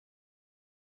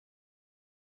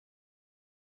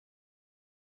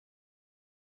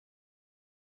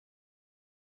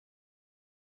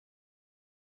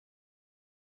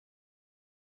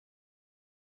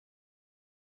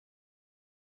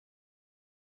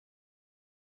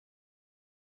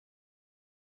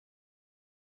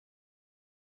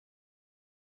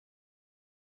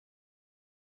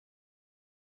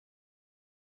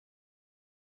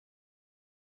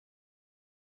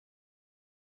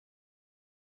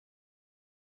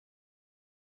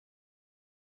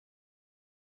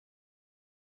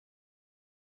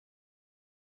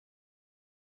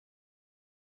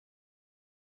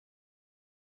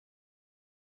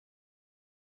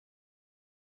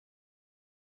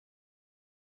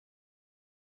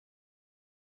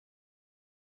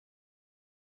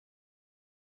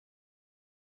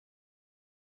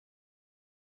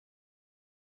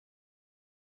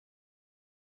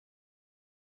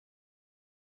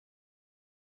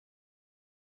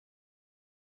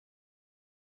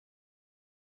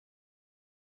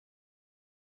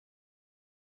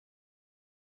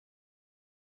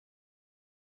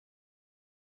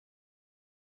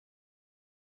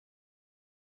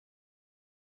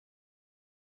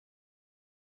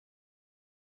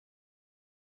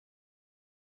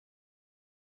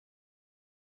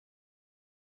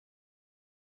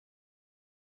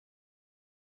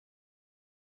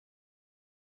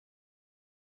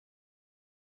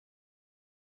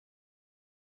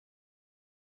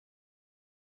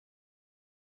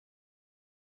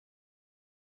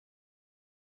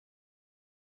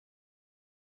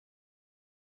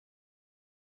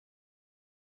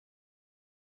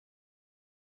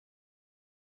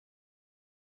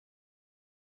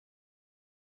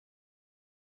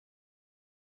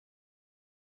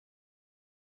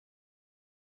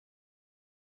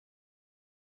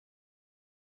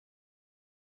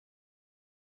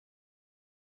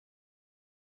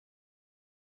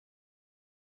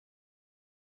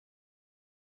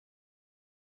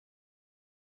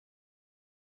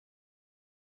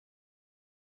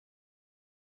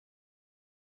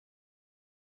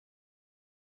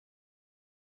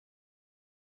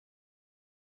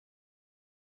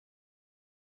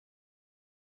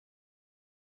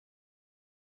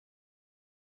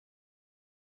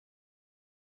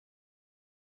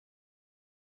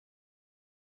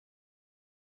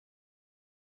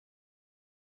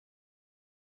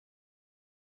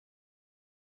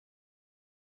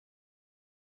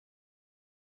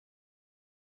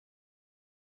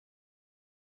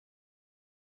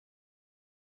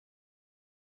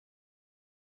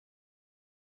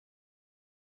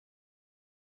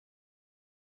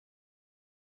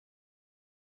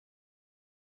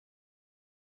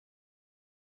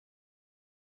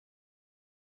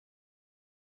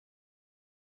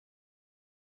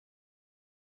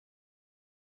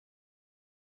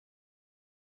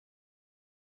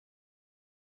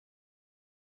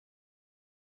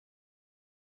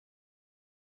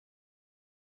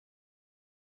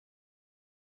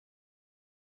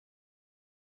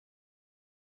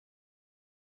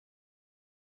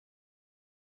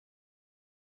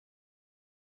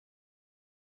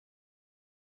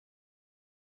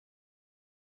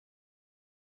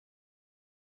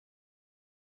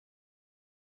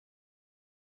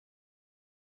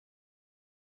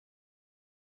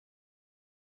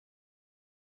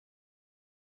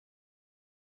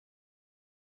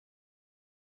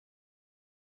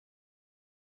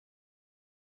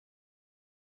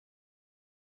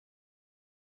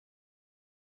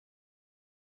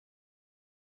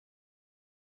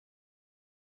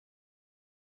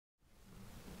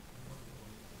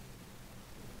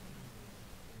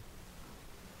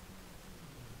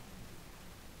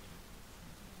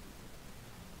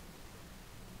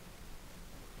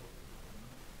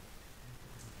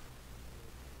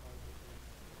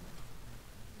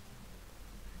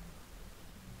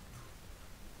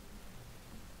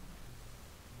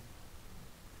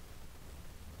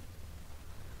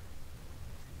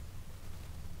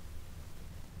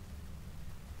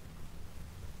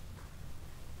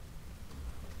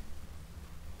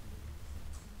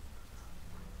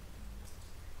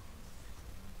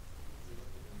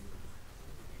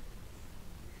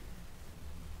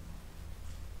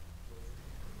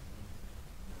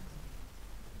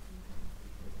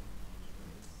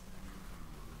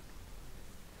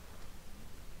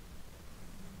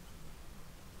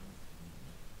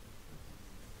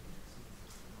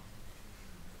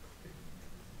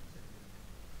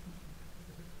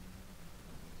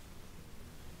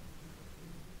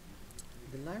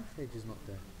live page is not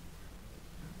there.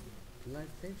 The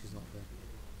live page is not there.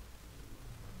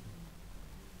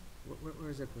 Where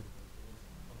is everyone?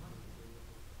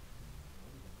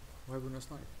 Why are we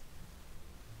not live?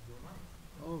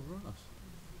 Oh, Ronos.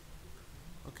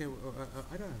 Okay,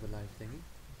 I don't have a live thingy.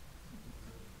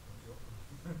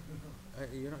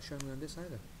 You're not showing me on this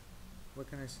either. Where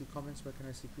can I see comments? Where can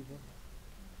I see people?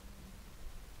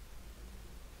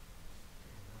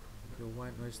 Your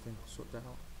white noise thing, sort that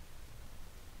out.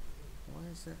 Why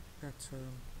is that oh,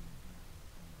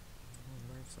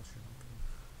 live session?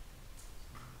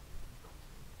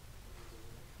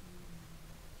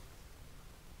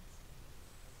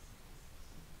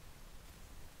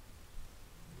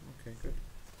 Okay, good.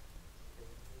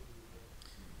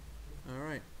 All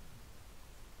right.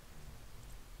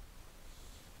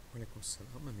 Walaikum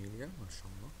assalam, Amelia,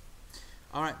 mashallah.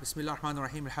 All right, Bismillah ar-Rahman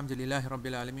ar-Rahim, alhamdulillahi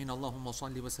rabbil alameen, Allahumma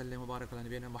salli wa sallim wa barak ala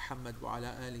nabiyyina Muhammad wa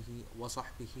ala alihi wa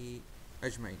sahbihi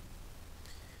ajma'in.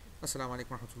 Assalamu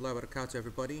alaikum wa rahmatullahi wa barakatuh,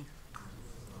 everybody.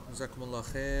 Jazakumullah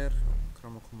khair,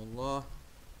 akramakumullah.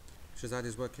 Shazad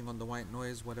is working on the white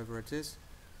noise, whatever it is.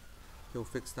 He'll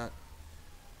fix that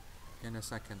in a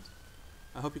second.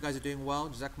 I hope you guys are doing well.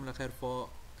 Jazakumullah khair for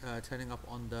turning up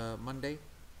on the Monday.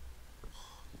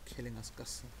 You're killing us,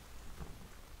 Qassim.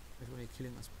 Everybody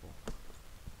killing us, Paul.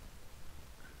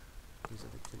 These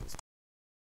are the killers.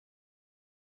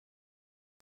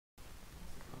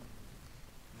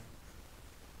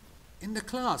 In the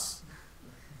class.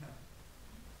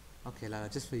 Okay, Lala,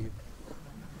 just for you.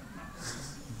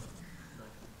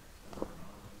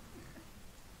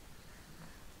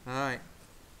 Alright.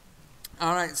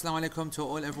 Alright, assalamu alaikum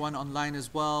to everyone online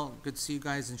as well. Good to see you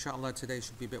guys. Inshallah, today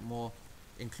should be a bit more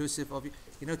inclusive of you.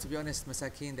 You know, to be honest,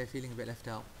 Masakeen, they're feeling a bit left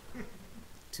out.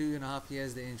 2.5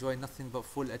 years, they enjoy nothing but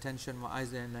full attention. My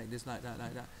eyes are like this, like that,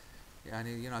 like that.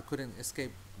 Yani, you know, I couldn't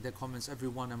escape their comments, every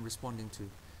one I'm responding to.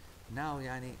 Now,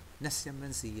 yani, nasya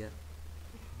mansiya.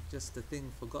 Just the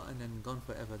thing forgotten and gone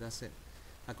forever, that's it.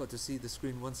 I got to see the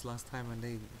screen once last time and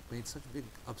they made such a big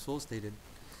absource they did.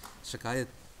 Shakayat.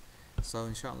 So,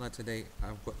 inshallah, today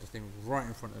I've got the thing right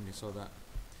in front of me so that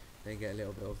they get a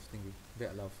little bit of thingy, bit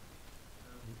of love.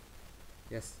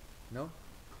 Yes? No?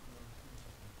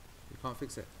 You can't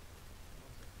fix it.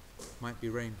 Might be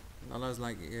rain. Allah's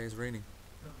like, yeah, it's raining.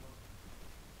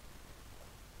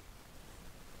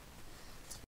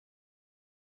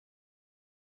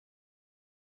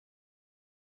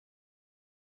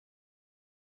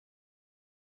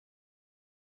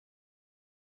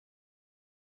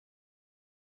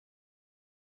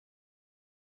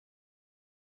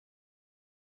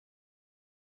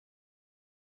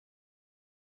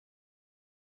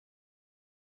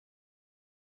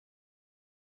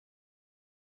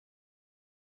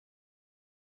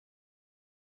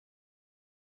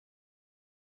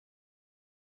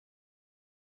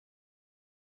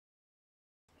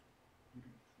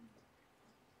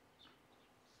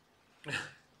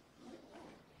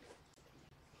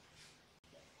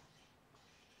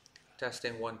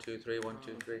 Testing 1 2 3 1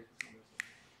 2 3.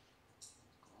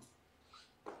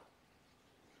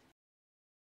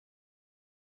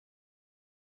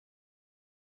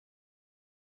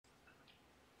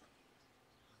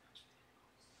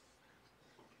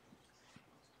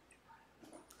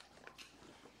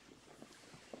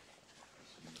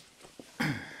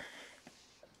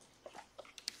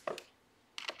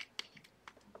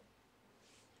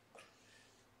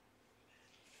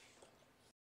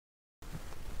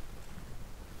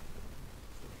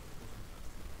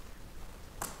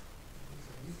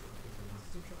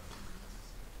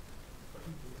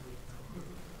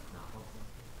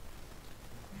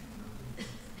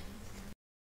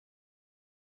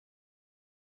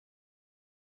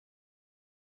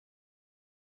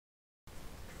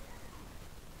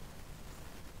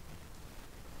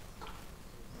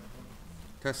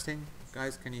 Testing,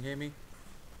 guys, can you hear me?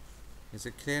 Is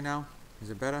it clear now?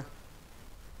 Is it better?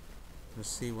 Let's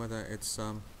see whether it's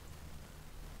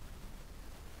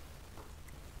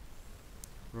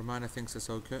Romana thinks it's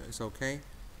okay.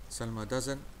 Salma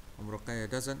doesn't. Ruqayya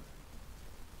doesn't.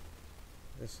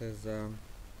 This is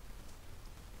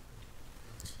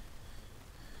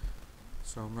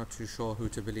so I'm not too sure who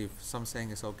to believe. Some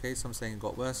saying it's okay, some saying it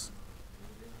got worse.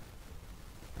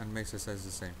 And Mesa says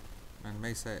the same. And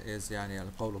Mesa is يعني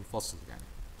القول الفصل يعني.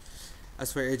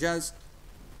 As for Ijaz,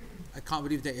 I can't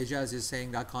believe that Ijaz is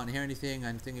saying that I can't hear anything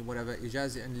and thinking whatever.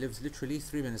 Ijaz lives literally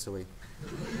 3 minutes away.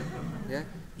 Yeah?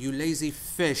 You lazy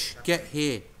fish, get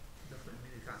here.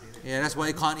 Yeah, that's why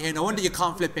you can't hear. No wonder you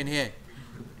can't flip in here.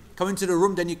 Come into the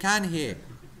room, then you can hear.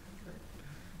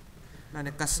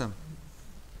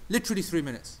 Literally 3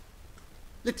 minutes.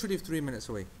 Literally 3 minutes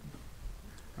away.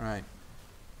 Right.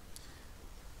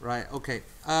 Right. Okay.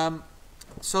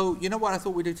 So you know what I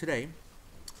thought we'd do today?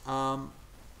 Um,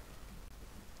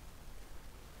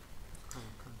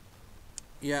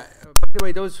 yeah. By the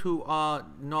way, those who are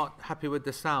not happy with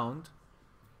the sound,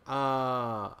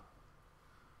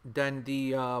 then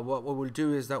the what we'll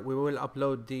do is that we will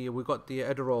upload we got the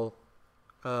Edirol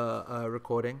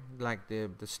recording, like the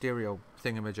stereo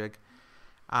thingamajig,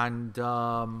 and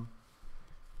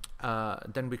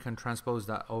then we can transpose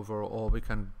that over, or we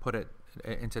can put it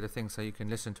into the thing so you can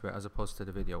listen to it as opposed to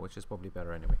the video, which is probably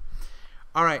better anyway.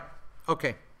 All right.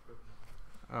 Okay.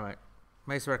 All right.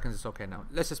 Mace reckons it's okay now.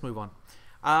 Let's just move on.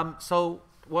 So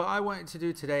what I wanted to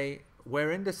do today,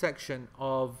 we're in the section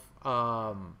of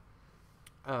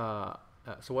so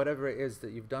whatever it is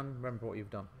that you've done, remember what you've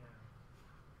done.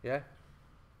 Yeah?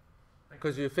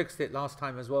 Because you fixed it last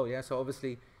time as well, yeah? So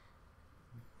obviously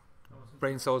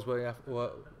brain cells were that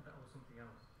was something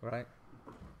else. Right?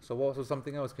 So what was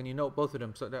something else? Can you note both of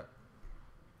them so that...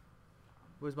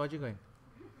 Where's Baji going?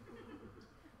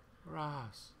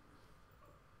 Ras.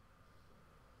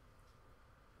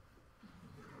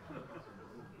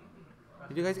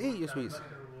 Did you guys eat your sweets?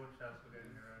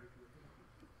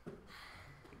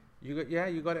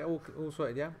 You got it all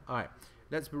sorted, yeah? Alright.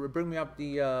 Let's bring me up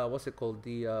the what's it called?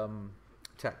 The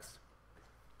text.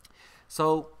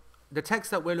 So the text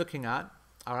that we're looking at,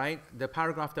 alright, the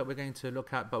paragraph that we're going to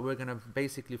look at, but we're going to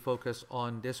basically focus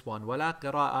on this one. وَلَا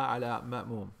قِرَاءَ عَلَى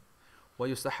مَأْمُومٍ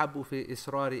وَيُسْتَحَبُّ فِي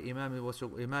إِسْرَارِ إِمَامِهِ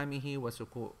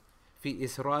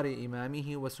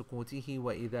وَسُكُوتِهِ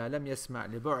وَإِذَا لَمْ يَسْمَعْ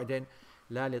لِبُعْدٍ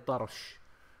لَا لِطَرْشٍ.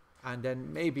 And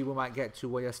then maybe we might get to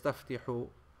وَيَسْتَفْتِحُ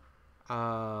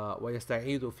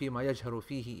وَيَسْتَعِيدُ فِيمَا يَجْهَرُ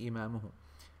فِيهِ إِمَامُهُ.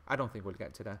 I don't think we'll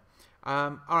get to that.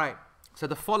 Alright, so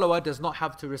the follower does not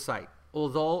have to recite,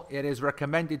 although it is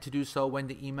recommended to do so when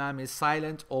the imam is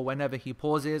silent, or whenever he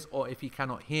pauses, or if he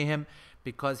cannot hear him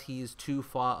because he is too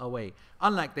far away.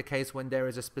 Unlike the case when there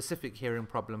is a specific hearing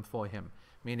problem for him,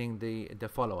 meaning the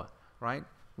follower, right?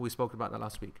 We spoke about that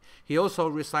last week. He also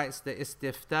recites the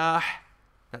istiftah,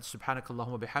 that's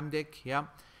subhanakallahumma bihamdik, yeah,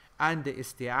 and the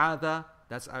isti'adha,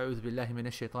 that's a'udhu billahi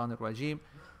minash shaitanir rajim,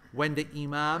 when the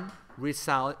imam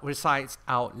recites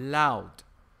out loud.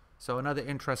 So another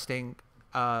interesting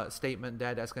statement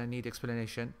there that's going to need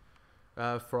explanation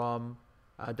from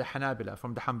the Hanabila,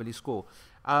 from the Hanbali school.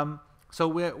 So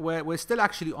we're still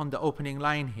actually on the opening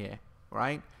line here,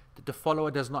 right? That the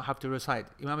follower does not have to recite.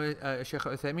 Imam Shaykh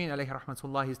Uthaymeen alayhi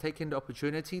rahmatullah, he's taken the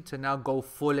opportunity to now go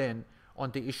full in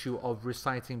on the issue of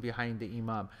reciting behind the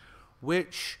imam,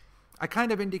 which I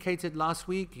kind of indicated last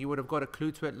week. You would have got a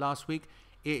clue to it last week.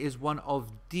 It is one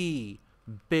of the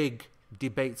big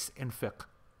debates in fiqh.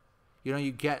 You know,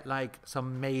 you get like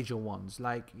some major ones,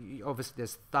 like obviously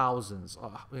there's thousands,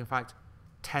 in fact,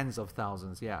 tens of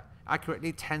thousands, yeah.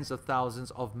 Accurately, tens of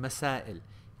thousands of masail,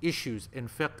 issues in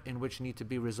fiqh in which need to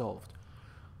be resolved.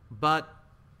 But,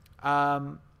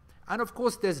 and of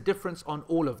course there's difference on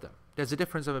all of them. There's a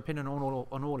difference of opinion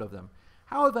on all of them.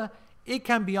 However, it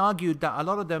can be argued that a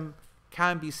lot of them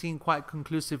can be seen quite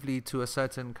conclusively to a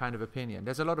certain kind of opinion.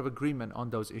 There's a lot of agreement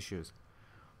on those issues.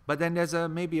 But then there's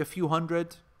maybe a few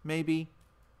hundred, maybe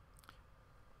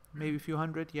a few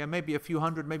hundred, yeah, maybe a few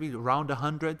hundred, maybe around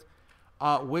 100,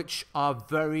 which are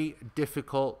very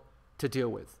difficult to deal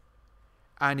with.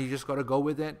 And you just got to go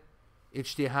with it.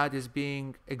 Ijtihad is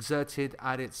being exerted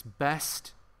at its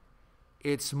best.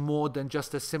 It's more than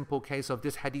just a simple case of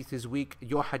this hadith is weak,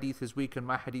 your hadith is weak, and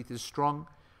my hadith is strong.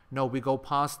 No, we go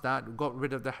past that, we got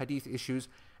rid of the hadith issues,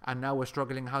 and now we're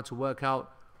struggling how to work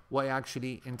out what it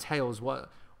actually entails, what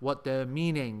the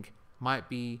meaning might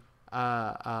be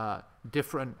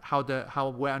different,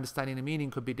 how we're understanding the meaning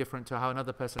could be different to how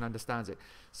another person understands it.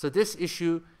 So this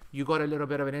issue, you got a little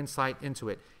bit of an insight into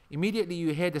it. Immediately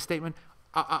you hear the statement.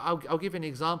 I'll give you an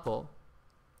example.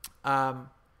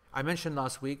 I mentioned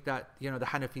last week that, you know, the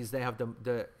Hanafis, they have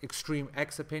the extreme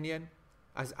X opinion.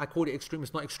 As I called it extreme,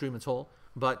 it's not extreme at all,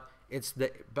 but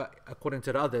according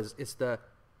to the others, it's the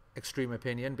extreme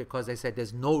opinion, because they said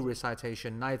there's no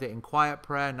recitation, neither in quiet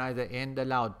prayer, neither in the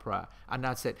loud prayer, and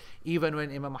that's it. Even when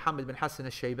Imam Muhammad bin Hassan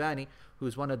al-Shaybani, who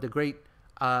is one of the great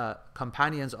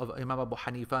companions of Imam Abu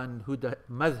Hanifa, and who the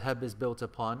madhab is built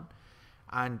upon,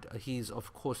 and he's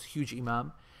of course huge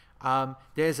Imam,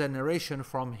 there's a narration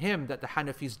from him that the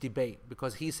Hanafis debate,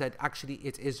 because he said actually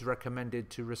it is recommended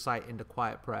to recite in the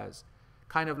quiet prayers,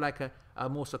 kind of like a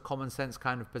more so common sense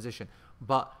kind of position,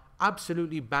 but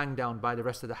absolutely banged down by the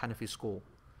rest of the Hanafi school,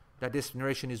 that this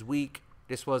narration is weak.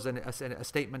 This was a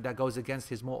statement that goes against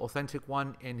his more authentic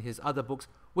one in his other books,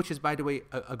 which is, by the way,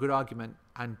 a good argument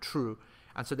and true.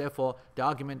 And so therefore, the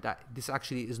argument that this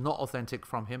actually is not authentic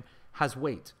from him has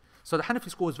weight. So the Hanafi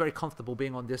school is very comfortable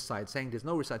being on this side, saying there's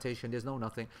no recitation, there's no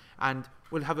nothing. And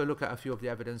we'll have a look at a few of the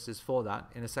evidences for that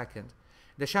in a second.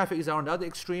 The Shafi'is are on the other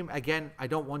extreme. Again, I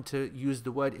don't want to use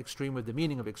the word extreme with the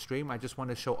meaning of extreme. I just want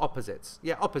to show opposites.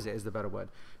 Yeah, opposite is the better word.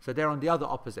 So they're on the other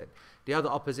opposite. The other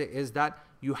opposite is that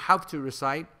you have to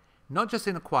recite, not just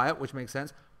in a quiet, which makes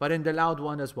sense, but in the loud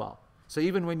one as well. So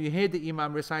even when you hear the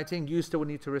Imam reciting, you still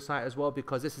need to recite as well,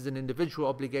 because this is an individual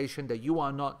obligation that you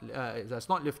are not, that's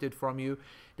not lifted from you.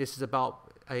 This is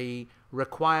about a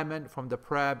requirement from the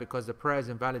prayer, because the prayer is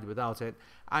invalid without it,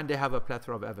 and they have a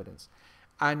plethora of evidence.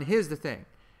 And here's the thing,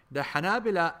 the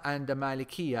Hanabila and the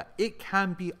Malikiya, it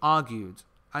can be argued,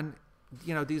 and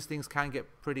you know, these things can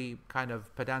get pretty kind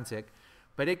of pedantic,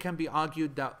 but it can be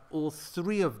argued that all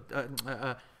three of,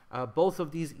 both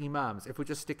of these Imams, if we're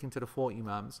just sticking to the four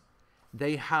Imams,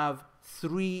 they have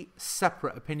three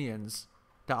separate opinions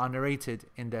that are narrated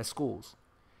in their schools,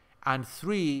 and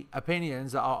three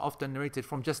opinions that are often narrated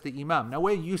from just the Imam. Now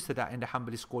we're used to that in the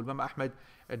Hanbali school. Imam Ahmad,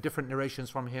 different narrations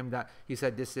from him that he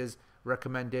said this is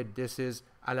recommended, this is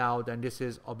allowed, and this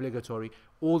is obligatory.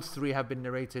 All three have been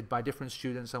narrated by different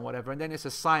students and whatever, and then it's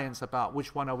a science about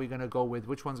which one are we going to go with,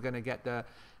 which one's going to get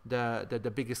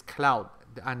the biggest clout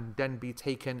and then be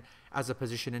taken as a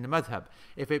position in the madhab.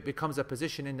 If it becomes a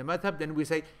position in the madhab, then we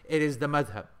say it is the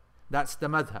madhab. That's the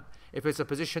madhab. If it's a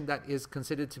position that is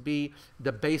considered to be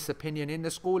the base opinion in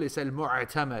the school, it's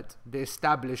al-mu'tamad, the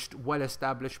established,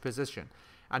 well-established position.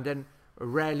 And then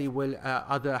rarely will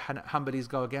other Hanbalis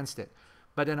go against it.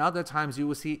 But then other times you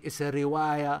will see it's a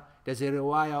riwayah, there's a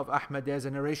riwayah of Ahmad, there's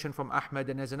a narration from Ahmad,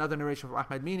 and there's another narration from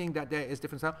Ahmad, meaning that there is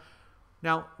different stuff.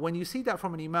 Now, when you see that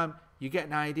from an Imam, you get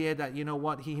an idea that, you know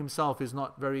what, he himself is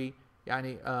not very,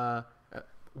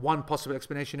 one possible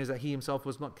explanation is that he himself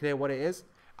was not clear what it is.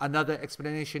 Another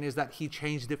explanation is that he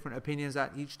changed different opinions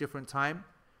at each different time,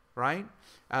 right?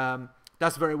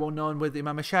 That's very well known with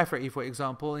Imam Shafi'i, for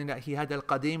example, in that he had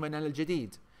al-Qadim and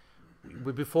al-Jadid.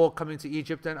 Before coming to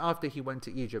Egypt and after he went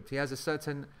to Egypt, he has a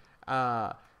certain,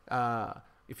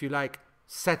 if you like,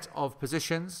 set of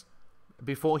positions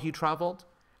before he traveled,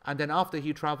 and then after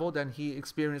he traveled and he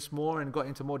experienced more and got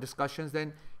into more discussions,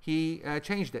 then he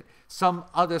changed it. Some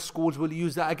other schools will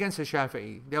use that against the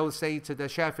Shafi'i. They will say to the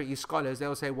Shafi'i scholars, they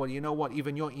will say, well, you know what,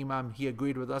 even your Imam, he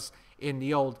agreed with us in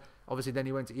the old. Obviously, then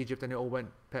he went to Egypt and it all went,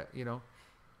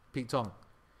 Pete Tong.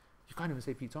 You can't even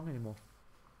say Pete Tong anymore.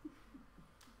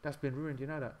 That's been ruined, you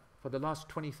know that? For the last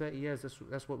 20, 30 years,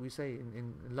 that's what we say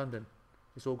in London.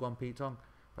 It's all gone Pete Tong.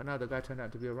 But now the guy turned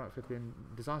out to be a right flipping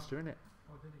disaster, innit?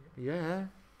 Oh, did he? Yeah.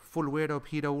 Full weirdo,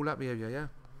 pedo, all that behaviour, yeah.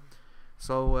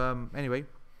 So, anyway,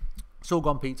 it's all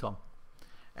gone Pete Tong.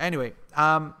 Anyway,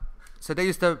 so they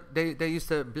used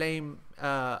to blame,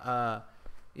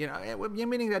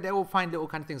 meaning that they will find little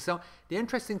kind of things. So the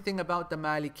interesting thing about the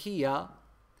Malikiya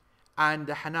and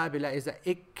the Hanabila is that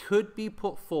it could be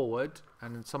put forward,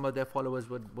 and some of their followers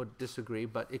would disagree,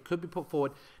 but it could be put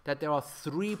forward that there are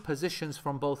three positions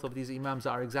from both of these Imams that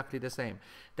are exactly the same.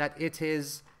 That it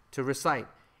is, to recite,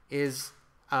 is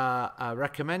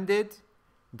recommended,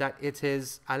 that it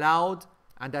is allowed,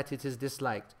 and that it is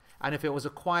disliked. And if it was a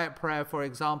quiet prayer, for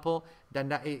example, then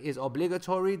that it is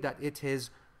obligatory, that it is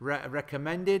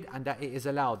recommended, and that it is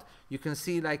allowed. You can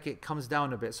see like it comes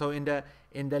down a bit. So in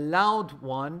the loud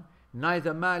one,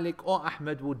 neither Malik or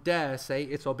Ahmad would dare say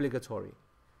it's obligatory.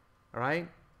 Alright?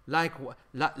 Like what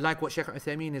Shaykh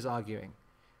Uthaymeen is arguing.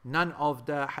 None of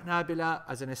the Hanabila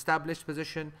as an established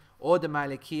position or the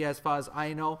Malikiya, as far as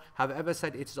I know, have ever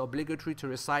said it is obligatory to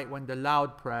recite when the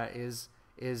loud prayer is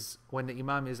when the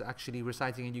Imam is actually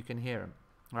reciting and you can hear him.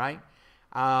 Right?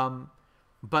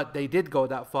 But they did go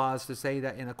that far as to say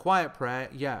that in a quiet prayer,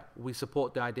 yeah, we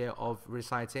support the idea of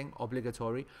reciting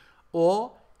obligatory,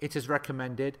 or it is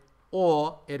recommended,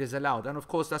 or it is allowed. And of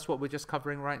course, that's what we're just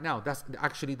covering right now. That's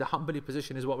actually the Hanbali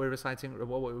position is what we're reciting,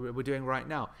 what we're doing right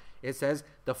now. It says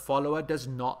the follower does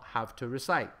not have to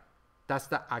recite. That's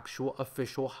the actual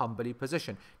official Hanbali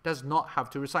position. Does not have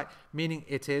to recite, meaning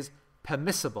it is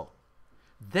permissible.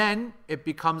 Then it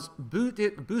becomes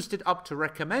boosted up to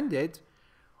recommended,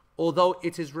 although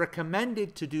it is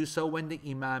recommended to do so when the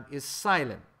Imam is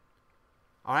silent.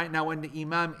 Alright, now when the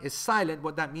Imam is silent,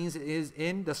 what that means is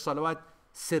in the salawat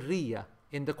sirriya,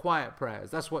 in the quiet prayers.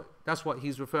 That's what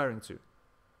he's referring to.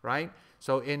 Right?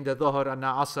 So in the Dhuhr and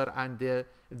Asr and the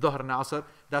Dhuhr and Asr,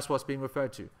 that's what's being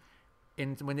referred to.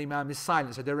 When the Imam is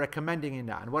silent, so they're recommending in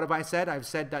that. And what have I said? I've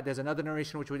said that there's another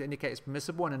narration which would indicate it's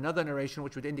permissible and another narration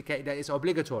which would indicate that it's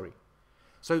obligatory.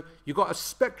 So you've got a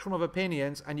spectrum of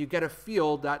opinions and you get a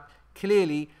feel that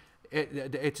clearly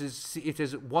it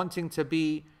is wanting to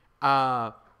be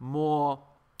more,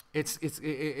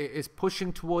 it's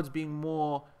pushing towards being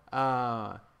more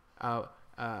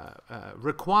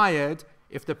required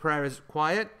if the prayer is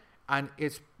quiet, and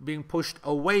it's being pushed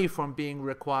away from being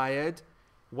required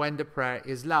when the prayer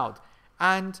is loud.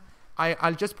 And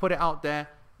I'll just put it out there,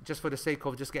 just for the sake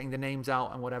of just getting the names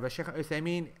out and whatever. Sheikh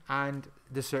Uthaymeen and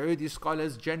the Saudi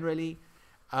scholars generally,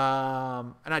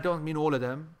 and I don't mean all of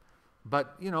them,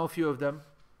 but a few of them,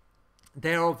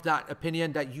 they're of that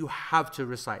opinion that you have to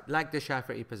recite, like the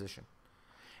Shafi'i position.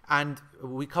 And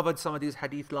we covered some of these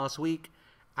hadith last week,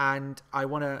 and I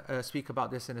want to speak about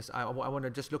this in this. I want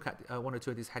to just look at one or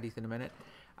two of these hadith in a minute,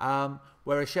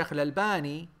 where Sheikh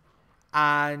Al-Albani,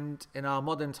 and in our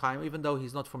modern time, even though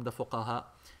he's not from the fuqaha,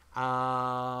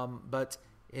 but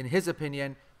in his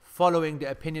opinion, following the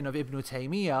opinion of Ibn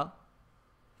Taymiyyah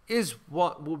is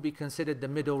what would be considered the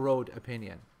middle road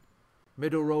opinion.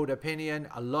 Middle road opinion,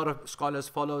 a lot of scholars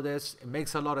follow this. It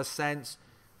makes a lot of sense.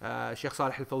 Sheikh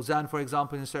Salih Al-Fawzan, for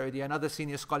example, in Saudi, and other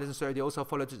senior scholars in Saudi also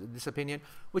follow this opinion,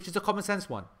 which is the common sense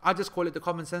one. I just call it the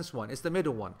common sense one. It's the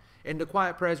middle one. In the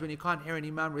quiet prayers, when you can't hear an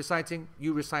imam reciting,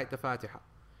 you recite the Fatiha.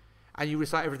 And you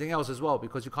recite everything else as well,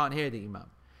 because you can't hear the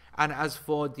imam. And as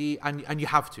for the, and you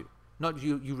have to, not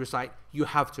you recite, you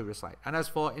have to recite. And as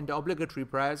for in the obligatory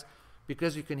prayers,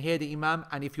 because you can hear the imam,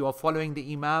 and if you are following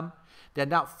the imam, then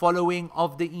that following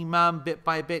of the imam bit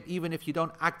by bit, even if you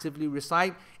don't actively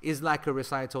recite, is like a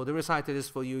recital. The recital is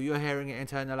for you, you're hearing it,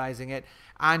 internalizing it,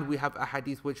 and we have a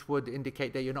hadith which would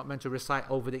indicate that you're not meant to recite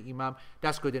over the imam.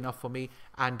 That's good enough for me,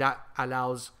 and that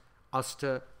allows us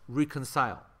to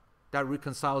reconcile. That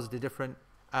reconciles the different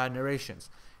narrations.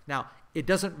 Now, it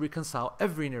doesn't reconcile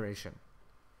every narration.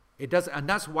 It does, and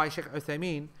that's why Sheikh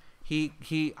Uthaymeen,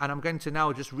 he and I'm going to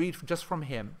now just read just from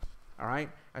him, all right,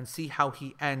 and see how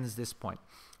he ends this point.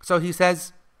 So he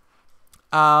says,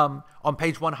 on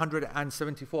page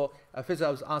 174,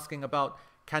 Fizza was asking about,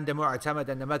 can the Mu'tamad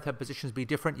and the Madhab positions be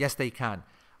different? Yes, they can.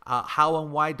 How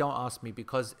and why, don't ask me,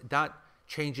 because that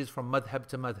changes from Madhab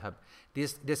to Madhab.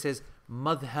 This is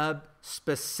Madhab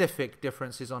specific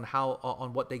differences on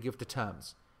on what they give to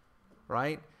terms,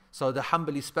 right? So the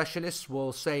Hanbali specialists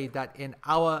will say that in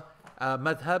our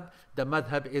madhab, the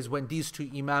madhab is when these two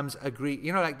imams agree,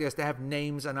 like this, they have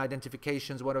names and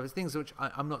identifications, whatever, things which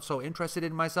I'm not so interested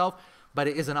in myself, but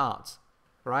it is an art,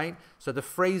 right? So the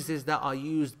phrases that are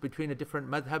used between the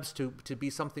different madhabs to be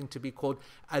something to be called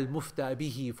al-mufta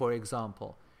bihi, for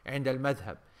example, and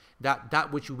al-madhab.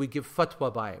 That which we give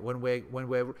fatwa by when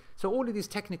we're so all of these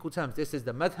technical terms. This is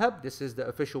the madhab, this is the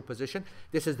official position,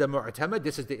 this is the mu'tamad,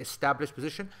 this is the established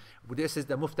position, this is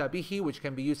the mufta bihi, which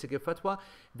can be used to give fatwa.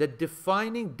 The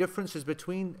defining differences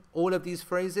between all of these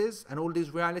phrases and all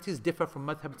these realities differ from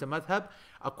madhab to madhab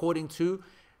according to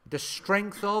the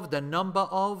strength of, the number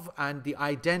of, and the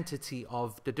identity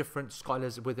of the different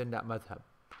scholars within that madhab.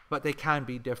 But they can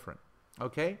be different.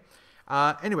 Okay?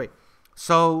 Anyway,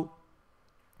 so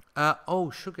oh,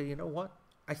 Sugar, you know what?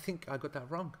 I think I got that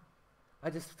wrong. I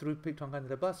just threw Pete Tong under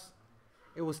the bus.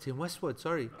 It was Tim Westwood,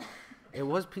 sorry. It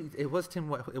was Tim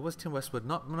Westwood,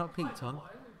 not Pete Tong.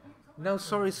 No,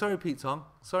 sorry Pete Tong.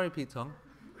 Sorry, Pete Tong.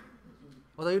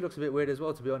 Although he looks a bit weird as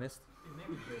well, to be honest.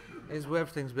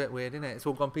 Everything's a bit weird, isn't it? It's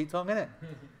all gone Pete Tong, isn't it?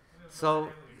 So,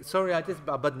 sorry, I just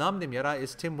badnamed him, yeah?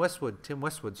 It's Tim Westwood,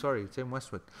 sorry, Tim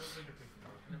Westwood.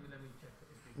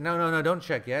 No, don't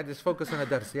check, yeah? Just focus on the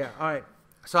dars, yeah? Alright.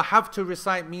 So have to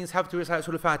recite means have to recite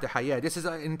Surah Al-Fatiha. Yeah, this is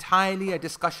entirely a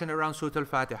discussion around Surah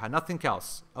Al-Fatiha, nothing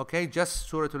else. Okay, just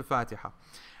Surah Al-Fatiha.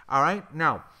 All right,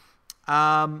 now,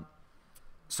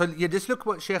 so yeah, just look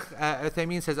what Sheikh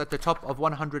Uthaymeen says at the top of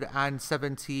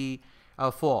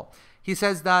 174. He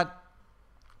says that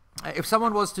if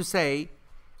someone was to say,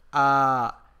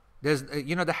 there's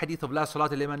the hadith of La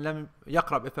Salat liman lam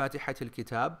yaqra bi Fatihatil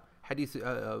Kitab, hadith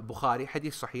Bukhari,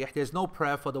 hadith Sahih. There's no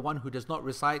prayer for the one who does not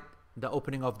recite the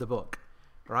opening of the book,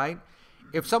 right?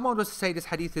 If someone was to say this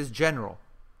hadith is general,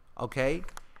 okay,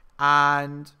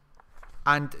 and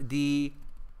the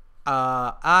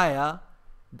ayah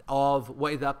of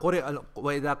وَإِذَا قُرِئَ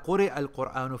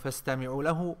الْقُرْآنُ فَاسْتَمِعُوا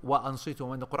لَهُ وَأَنصِتُوا,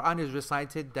 when the Quran is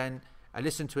recited, then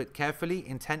listen to it carefully,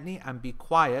 intently, and be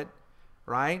quiet,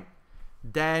 right?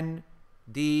 Then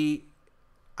the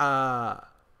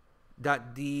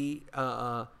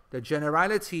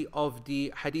generality of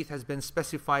the hadith has been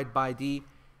specified by the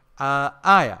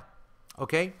ayah.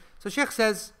 Okay? So Sheikh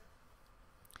says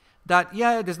that,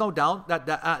 yeah, there's no doubt that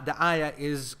the ayah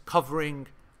is covering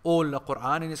all the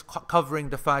Quran and is covering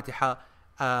the Fatiha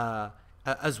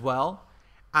as well.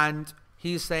 And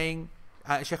he's saying,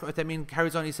 Sheikh Uthaymeen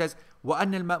carries on, he says,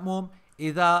 وَأَنَّ الْمَأْمُومِ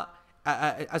إِذَا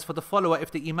as for the follower, if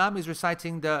the Imam is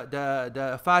reciting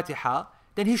the Fatiha,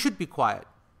 then he should be quiet.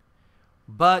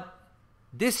 But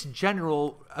this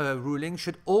general ruling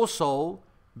should also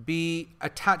be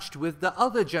attached with the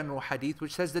other general hadith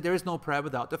which says that there is no prayer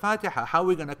without the Fatiha. How are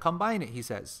we going to combine it, he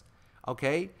says.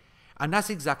 Okay? And that's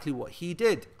exactly what he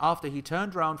did. After he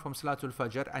turned around from Salatul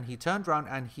Fajr, and he turned around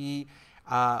and he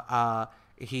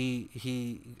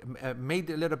made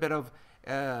a little bit of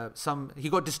he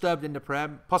got disturbed in the prayer,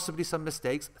 possibly some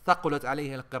mistakes. ثَقُلَتْ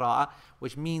عَلَيْهِ الْقِرَاءَ,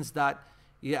 which means that,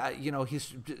 yeah, you know,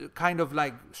 he's kind of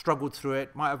like struggled through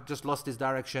it, might have just lost his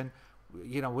direction.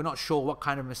 You know, we're not sure what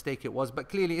kind of mistake it was, but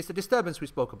clearly it's the disturbance we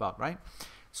spoke about, right?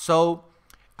 So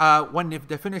when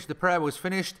they finished, the prayer was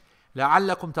finished,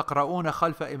 لَعَلَّكُمْ تَقْرَؤُونَ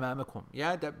خَلْفَ إِمَامِكُمْ,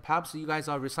 yeah, that perhaps you guys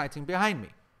are reciting behind me,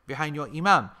 behind your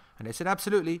imam. And they said,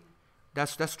 absolutely,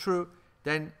 that's true.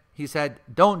 Then he said,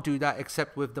 don't do that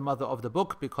except with the mother of the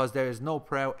book, because there is no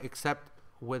prayer except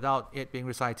without it being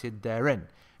recited therein.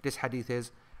 This hadith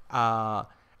is a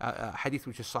hadith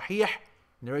which is sahih,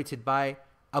 narrated by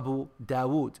Abu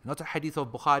Dawood. Not a hadith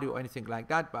of Bukhari or anything like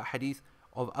that, but a hadith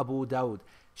of Abu Dawood.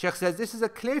 Shaykh says this is a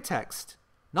clear text,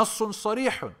 nassun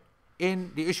sarihun,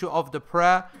 in the issue of the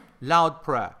prayer, loud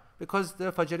prayer, because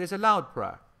the Fajr is a loud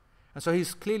prayer. And so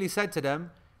he's clearly said to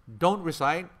them, don't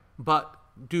recite, but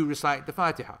do recite the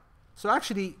Fatiha. So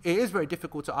actually, it is very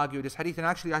difficult to argue this hadith. And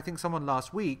actually, I think someone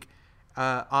last week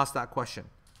asked that question,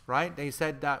 right? They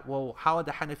said that, well, how are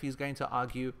the Hanafis going to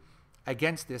argue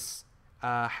against this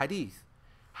hadith?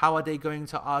 How are they going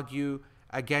to argue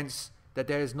against that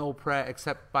there is no prayer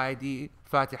except by the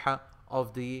Fatiha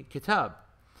of the Kitab?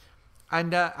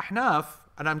 And Ahnaf,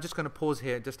 and I'm just going to pause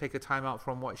here, just take a time out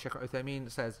from what Shaykh Uthaymeen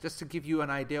says, just to give you an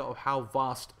idea of how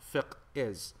vast fiqh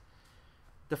is.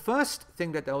 The first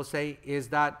thing that they'll say is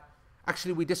that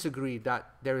actually we disagree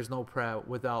that there is no prayer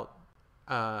without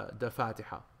the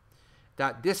Fatiha.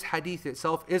 That this hadith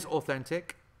itself is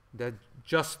authentic, that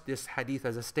just this hadith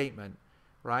as a statement,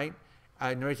 right?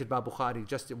 Narrated by Bukhari,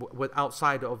 just with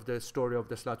outside of the story of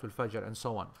the Salatul Fajr and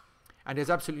so on. And there's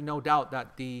absolutely no doubt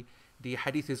that the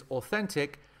hadith is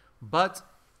authentic, but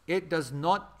it does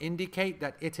not indicate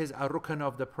that it is a rukn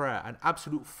of the prayer, an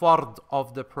absolute fard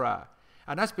of the prayer.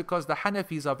 And that's because the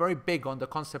Hanafis are very big on the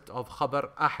concept of khabar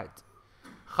ahad.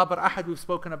 Khabar ahad we've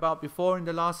spoken about before in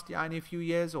the last few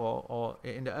years, or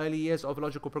in the early years of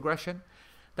logical progression.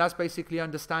 That's basically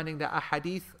understanding that a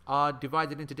hadith are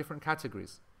divided into different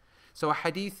categories. So a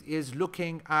hadith is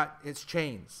looking at its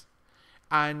chains,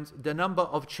 and the number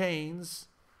of chains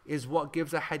is what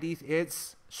gives a hadith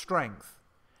its strength.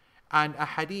 And a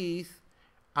hadith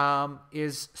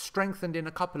is strengthened in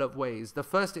a couple of ways. The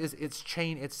first is its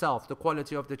chain itself, the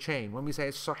quality of the chain. When we say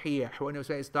it's sahih, when we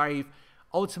say it's da'if,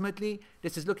 ultimately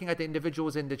this is looking at the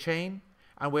individuals in the chain,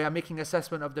 and we are making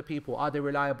assessment of the people. Are they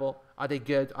reliable? Are they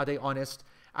good? Are they honest?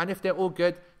 And if they're all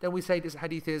good, then we say this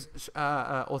hadith is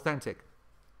authentic.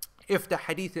 If the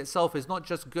hadith itself is not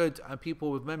just good and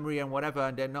people with memory and whatever,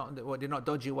 and they're not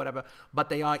dodgy or whatever, but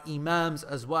they are imams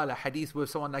as well. A hadith with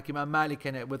someone like Imam Malik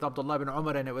in it, with Abdullah bin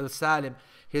Umar in it, with Salim,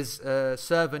 his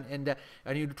servant in there,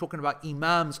 and you're talking about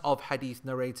imams of hadith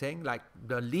narrating, like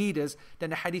the leaders, then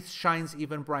the hadith shines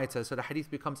even brighter. So the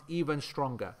hadith becomes even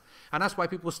stronger. And that's why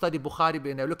people study Bukhari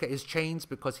and they look at his chains,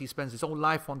 because he spends his whole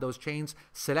life on those chains,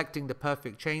 selecting the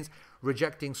perfect chains,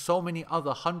 rejecting so many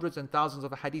other hundreds and thousands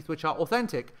of hadith which are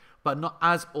authentic, but not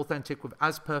as authentic with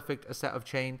as perfect a set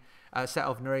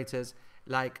of narrators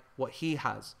like what he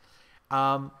has.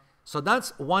 So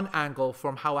that's one angle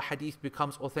from how a hadith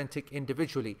becomes authentic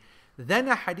individually. Then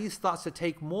a hadith starts to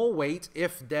take more weight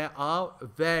if there are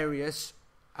various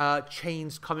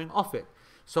chains coming off it.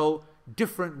 So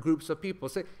different groups of people.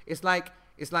 So it's like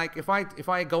if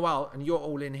I go out and you're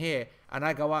all in here, and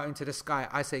I go out into the sky,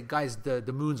 I say, guys,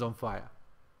 the moon's on fire,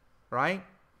 right?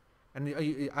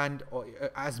 And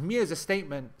as me as a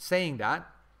statement saying that,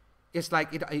 it's like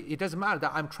it doesn't matter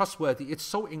that I'm trustworthy. It's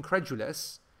so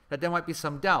incredulous that there might be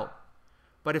some doubt.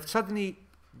 But if suddenly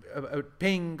a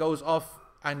ping goes off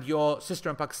and your sister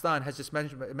in Pakistan has just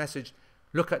message,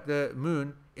 look at the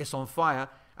moon, it's on fire,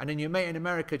 and then your mate in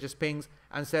America just pings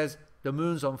and says the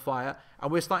moon's on fire,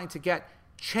 and we're starting to get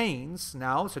chains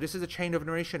now. So this is a chain of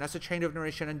narration, that's a chain of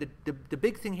narration, and the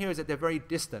big thing here is that they're very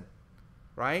distant,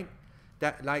 right?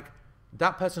 That like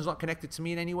that person's not connected to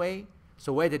me in any way,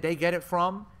 so where did they get it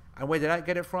from, and where did I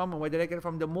get it from, and where did I get it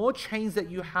from? The more chains that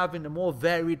you have in the more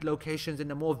varied locations, in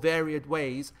the more varied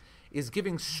ways, is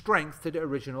giving strength to the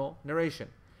original narration.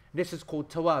 This is called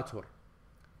tawatur.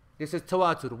 This is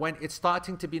tawatur, when it's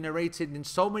starting to be narrated in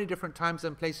so many different times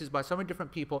and places by so many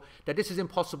different people that this is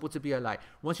impossible to be a lie.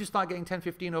 Once you start getting 10,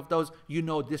 15 of those, you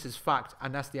know this is fact,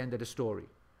 and that's the end of the story,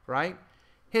 right?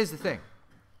 Here's the thing.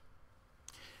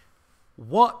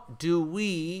 what do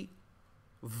we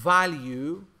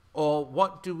value, or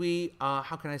what do we,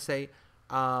 how can I say,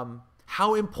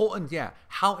 how important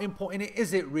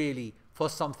is it really for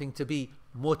something to be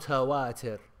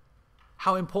mutawatir?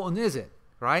 How important is it,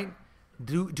 right?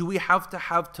 Do we have to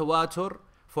have tawatur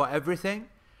for everything?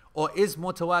 Or is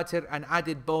mutawatir an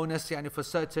added bonus for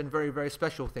certain very, very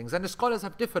special things? And the scholars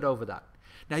have differed over that.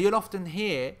 Now you'll often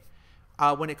hear,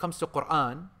 when it comes to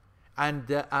Quran and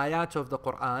the ayat of the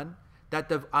Quran, that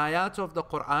the ayat of the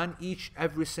Quran,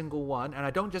 every single one, and I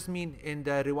don't just mean in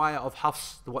the riwayah of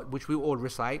Hafs, which we all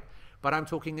recite, but I'm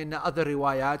talking in the other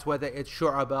riwayat, whether it's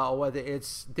Shu'aba, or whether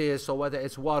it's this, or whether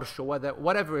it's Warsh, or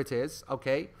whatever it is,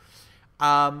 okay?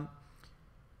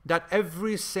 That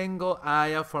every single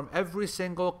ayah from every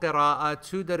single qira'ah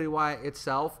to the riwayah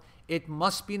itself, it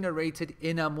must be narrated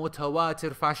in a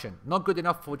mutawatir fashion. Not good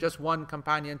enough for just one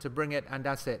companion to bring it and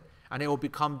that's it. And it will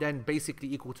become then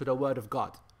basically equal to the word of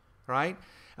God, right?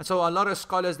 And so a lot of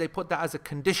scholars, they put that as a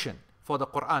condition for the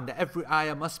Quran, that every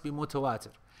ayah must be mutawatir.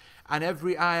 And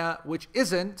every ayah which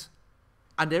isn't,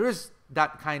 and there is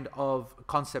that kind of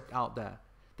concept out there,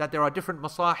 that there are different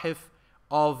masahif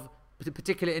of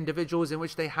particular individuals in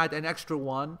which they had an extra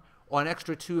one or an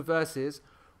extra two verses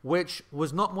which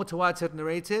was not mutawatir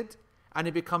narrated, and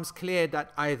it becomes clear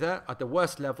that either at the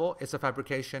worst level it's a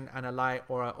fabrication and a lie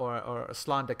or a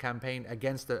slander campaign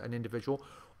against an individual,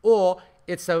 or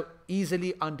it's a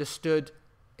easily understood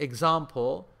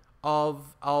example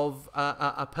of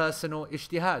a personal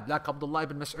ijtihad, like Abdullah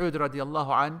ibn Mas'ud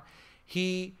radiallahu an.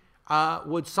 He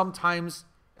would sometimes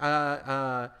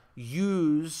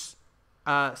use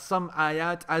some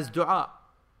ayat as dua,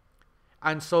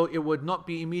 and so it would not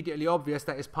be immediately obvious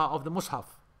that it's part of the mushaf,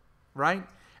 right?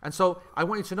 And so I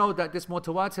want you to know that this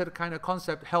mutawatir kind of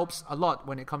concept helps a lot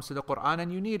when it comes to the Quran,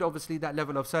 and you need obviously that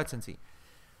level of certainty.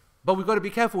 But we've got to be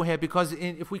careful here, because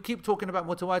if we keep talking about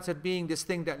mutawatir being this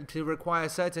thing that to require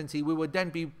certainty, we would then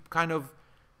be kind of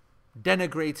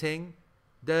denigrating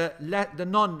the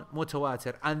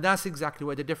non-mutawatir, and that's exactly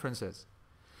where the difference is.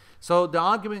 So the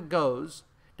argument goes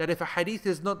that if a hadith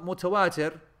is not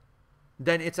mutawatir,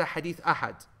 then it's a hadith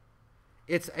ahad.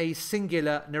 It's a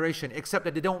singular narration, except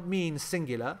that they don't mean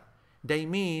singular. They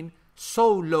mean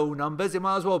so low numbers, it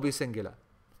might as well be singular.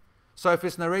 So if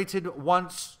it's narrated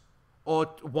once,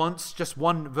 just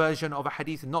one version of a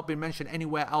hadith and not been mentioned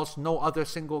anywhere else, no other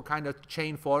single kind of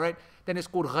chain for it, then it's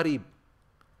called gharib.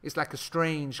 It's like a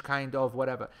strange kind of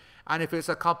whatever. And if it's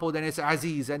a couple, then it's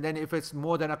aziz. And then if it's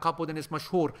more than a couple, then it's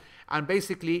mashhur. And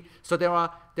basically, so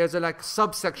there's like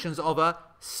subsections of a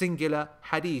singular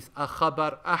hadith, a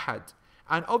khabar ahad.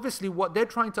 And obviously what they're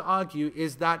trying to argue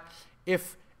is that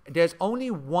if there's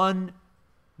only one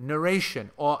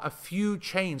narration or a few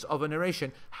chains of a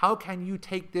narration, how can you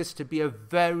take this to be a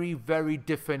very, very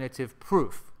definitive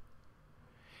proof?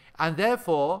 And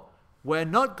therefore, we're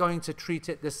not going to treat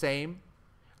it the same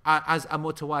as a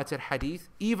mutawatir hadith,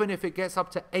 even if it gets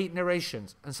up to 8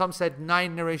 narrations, and some said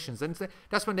 9 narrations. And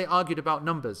that's when they argued about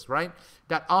numbers, right?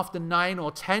 That after 9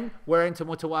 or 10, we're into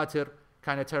mutawatir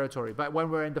kind of territory. But when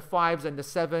we're in the 5s and the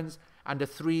 7s and the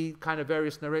 3 kind of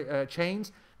various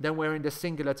chains, then we're in the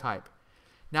singular type.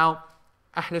 Now,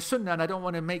 Ahl Sunnah, and I don't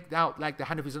want to make out like the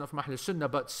Hanafis are not from Ahl Sunnah,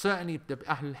 but certainly the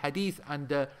Ahl Hadith and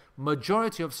the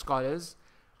majority of scholars,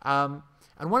 and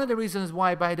one of the reasons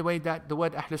why, by the way, that the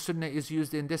word Ahl Sunnah is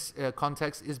used in this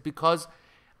context is because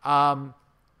quite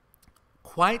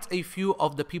a few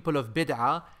of the people of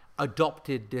Bid'ah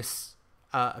adopted this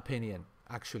opinion,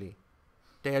 actually.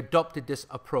 They adopted this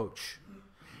approach.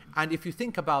 And if you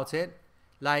think about it,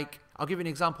 like, I'll give you an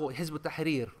example, Hizb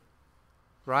ut-Tahrir,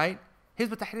 right?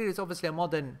 Hizb ut-Tahrir is obviously a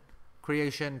modern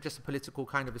creation, just a political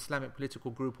kind of Islamic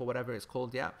political group or whatever it's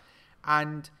called, yeah?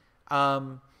 And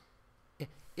I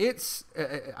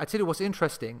tell you what's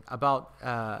interesting about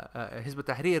Hizb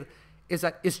ut-Tahrir is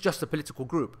that it's just a political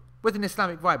group with an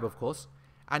Islamic vibe, of course,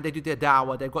 and they do their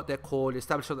da'wah, they've got their call,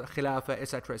 established the khilafah,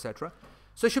 etc., etc.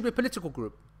 So it should be a political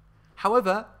group.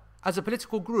 However, as a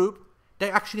political group,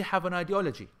 they actually have an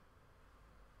ideology.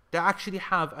 They actually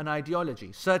have an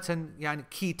ideology, certain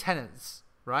key tenets,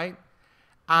 right?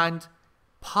 And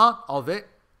part of it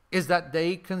is that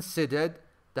they considered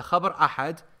the khabar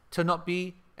ahad to not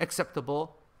be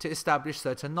acceptable to establish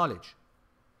certain knowledge.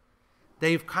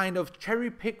 They've kind of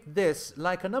cherry-picked this,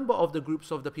 like a number of the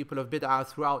groups of the people of Bid'ah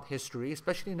throughout history,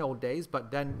 especially in old days,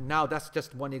 but then now that's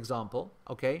just one example,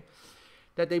 okay?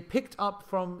 That they picked up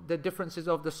from the differences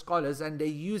of the scholars and they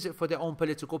use it for their own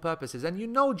political purposes. And you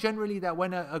know generally that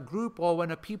when a group or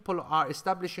when a people are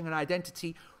establishing an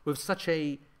identity with such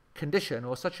a condition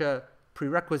or such a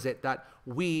prerequisite that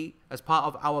we, as part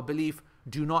of our belief,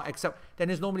 do not accept, then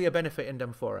there's normally a benefit in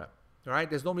them for it. right?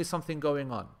 There's normally something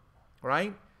going on,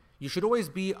 right? You should always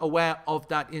be aware of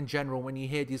that in general when you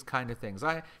hear these kind of things.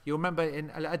 You remember in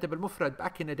Al-Adab al-Mufrad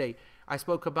back in the day, I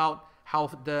spoke about how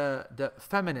the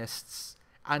feminists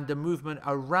and the movement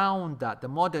around that, the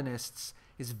modernists,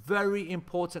 is very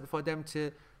important for them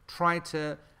to try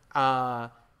to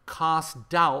cast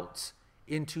doubt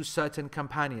into certain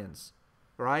companions,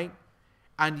 right?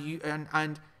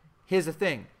 And here's the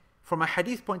thing. From a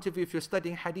hadith point of view, if you're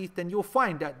studying hadith, then you'll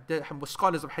find that the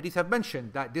scholars of hadith have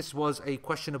mentioned that this was a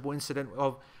questionable incident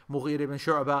of Mughir ibn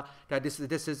Shu'bah, that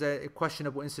this is a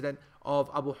questionable incident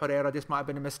of Abu Hurairah, this might have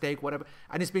been a mistake, whatever.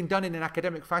 And it's being done in an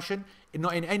academic fashion,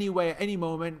 not in any way, at any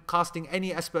moment, casting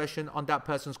any aspersion on that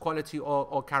person's quality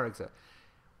or character.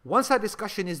 Once that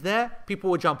discussion is there, people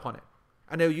will jump on it.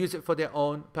 And they'll use it for their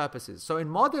own purposes. So in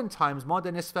modern times,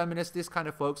 modernists, feminists, this kind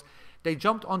of folks, they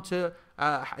jumped onto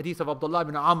hadith of Abdullah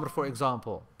ibn Amr, for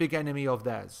example, big enemy of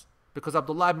theirs. Because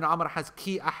Abdullah ibn Amr has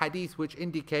key ahadith which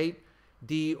indicate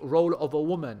the role of a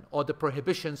woman or the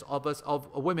prohibitions of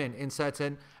women in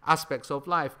certain aspects of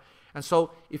life. And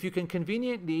so if you can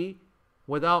conveniently,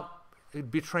 without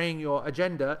betraying your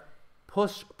agenda,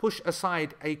 push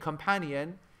aside a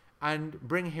companion and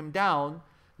bring him down,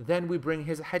 then we bring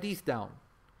his hadith down.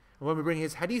 And when we bring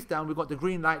his hadith down, we've got the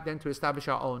green light then to establish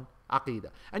our own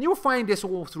aqidah. And you'll find this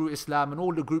all through Islam, and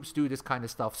all the groups do this kind of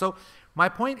stuff. So my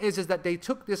point is that they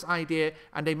took this idea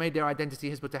and they made their identity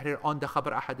Hizb ut-Tahrir on the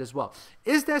Khabar Ahad as well.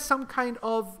 Is there some kind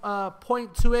of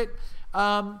point to it?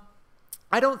 I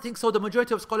don't think so. The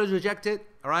majority of scholars reject it,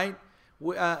 all right?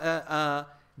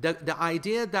 The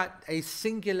idea that a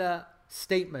singular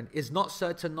statement is not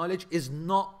certain knowledge is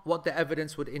not what the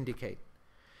evidence would indicate.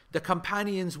 The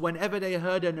companions, whenever they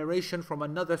heard a narration from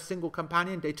another single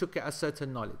companion, they took it as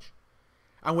certain knowledge.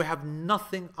 And we have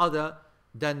nothing other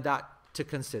than that to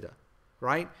consider,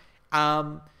 right?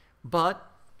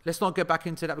 But let's not get back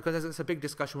into that because it's a big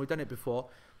discussion. We've done it before.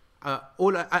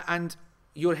 And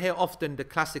you'll hear often the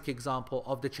classic example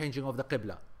of the changing of the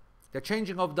Qibla. The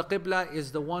changing of the Qibla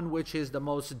is the one which is the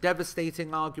most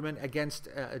devastating argument against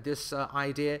this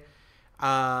idea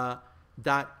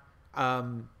that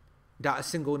a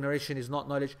single narration is not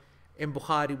knowledge. In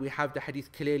Bukhari, we have the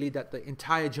hadith clearly that the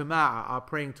entire Jama'ah are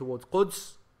praying towards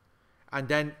Quds, and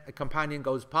then a companion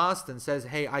goes past and says,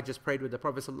 hey, I just prayed with the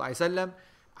Prophet ﷺ,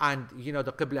 and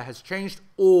the Qibla has changed.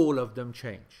 All of them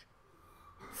change.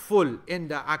 Full in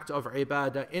the act of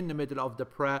ibadah, in the middle of the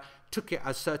prayer, took it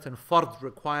as certain fard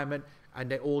requirement, and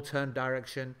they all turned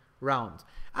direction round.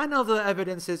 And other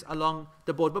evidences along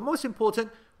the board. But most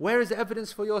important, where is the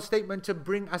evidence for your statement to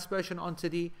bring aspersion onto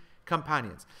the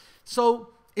companions? So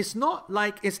it's not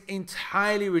like it's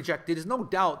entirely rejected. There's no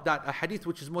doubt that a hadith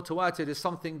which is mutawatir is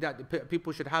something that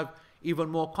people should have even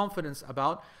more confidence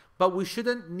about, but we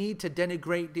shouldn't need to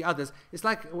denigrate the others. It's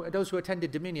like those who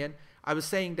attended Dominion. I was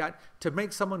saying that to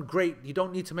make someone great, you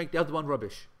don't need to make the other one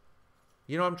rubbish.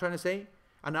 You know what I'm trying to say?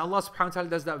 And Allah subhanahu wa ta'ala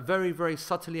does that very, very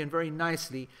subtly and very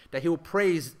nicely, that He will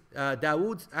praise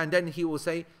Dawood, and then He will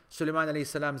say Sulaiman alayhi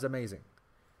salam is amazing.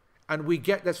 And we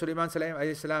get that Sulaiman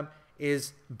alayhi salam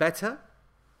is better,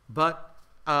 but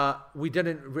we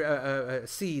didn't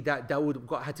see that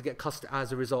Dawood had to get cussed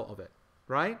as a result of it,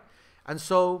 right? And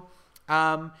so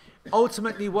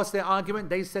ultimately, what's their argument?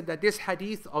 They said that this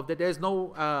hadith of that there's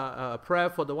no prayer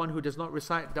for the one who does not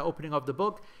recite the opening of the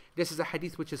book. This is a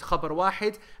hadith which is khabar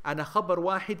wahid, and a khabar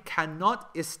wahid cannot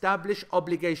establish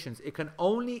obligations. It can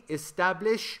only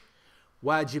establish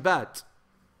wajibat.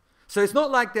 So it's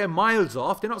not like they're miles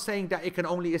off. They're not saying that it can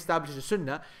only establish a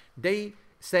sunnah. They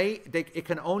say it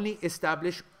can only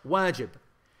establish wajib.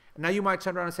 Now you might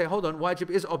turn around and say, hold on, wajib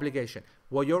is obligation.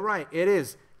 Well, you're right, it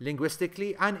is.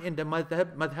 Linguistically and in the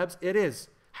madhabs, it is.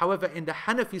 However, in the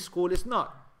Hanafi school, it's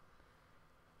not.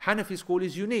 Hanafi school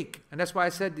is unique. And that's why I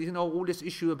said, all this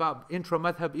issue about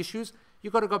intra-madhab issues,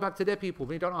 you've got to go back to their people.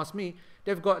 Don't ask me.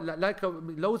 They've got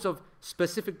loads of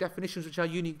specific definitions which are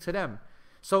unique to them.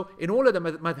 So in all of the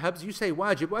madhabs, you say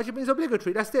wajib. Wajib means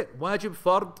obligatory. That's it. Wajib,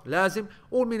 fard, lazim,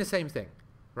 all mean the same thing,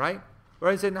 right?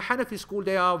 Whereas in the Hanafi school,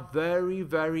 they are very,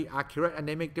 very accurate and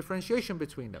they make differentiation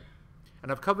between them.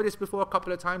 And I've covered this before a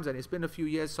couple of times and it's been a few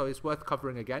years, so it's worth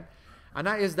covering again. And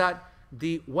that is that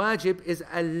the wajib is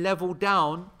a level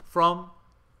down from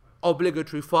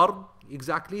obligatory fard.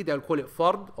 Exactly, they'll call it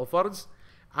fard or fards.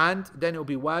 And then it'll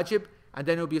be wajib, and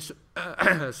then it'll be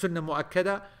sunnah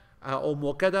mu'akkada or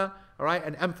mu'akkada, all right,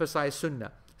 and emphasize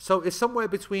sunnah. So it's somewhere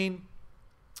between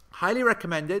highly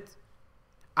recommended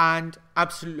and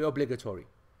absolutely obligatory.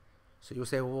 So you'll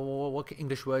say, well, what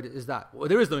English word is that? Well,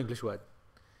 there is no English word.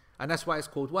 And that's why it's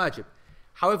called wajib.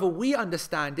 However, we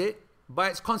understand it by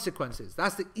its consequences.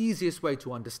 That's the easiest way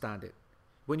to understand it.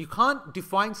 When you can't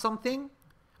define something,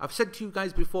 I've said to you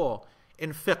guys before,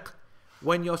 in fiqh,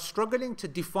 when you're struggling to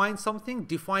define something,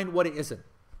 define what it isn't.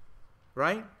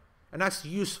 Right? And that's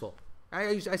useful.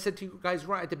 I said to you guys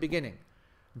right at the beginning,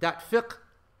 that fiqh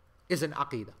is an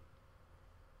aqidah.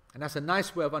 And that's a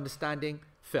nice way of understanding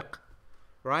fiqh.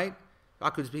 Right? I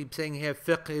could be saying here,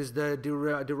 fiqh is the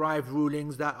derived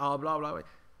rulings that are blah, blah, blah.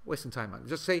 Wasting time, man.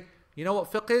 Just say, you know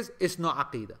what fiqh is? It's not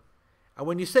aqidah. And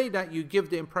when you say that, you give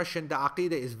the impression that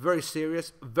aqidah is very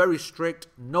serious, very strict,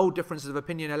 no differences of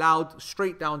opinion allowed,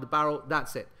 straight down the barrel,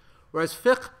 that's it. Whereas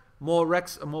fiqh,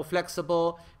 more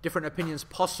flexible, different opinions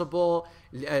possible,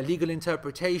 legal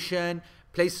interpretation,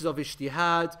 places of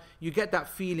ijtihad, you get that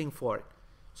feeling for it.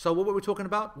 So what were we talking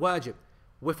about? Wajib.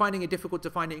 We're finding it difficult to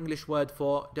find an English word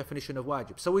for definition of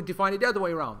wajib. So we define it the other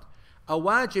way around. A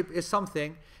wajib is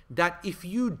something that if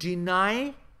you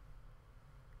deny,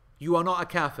 you are not a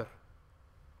kafir.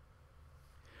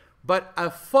 But a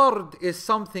fard is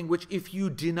something which if you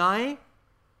deny,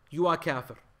 you are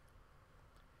kafir.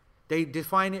 They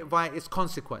define it by its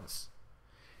consequence.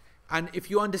 And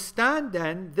if you understand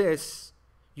then this,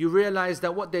 you realize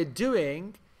that what they're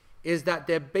doing is that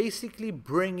they're basically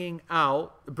bringing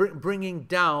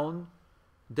down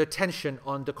the tension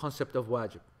on the concept of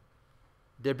wajib.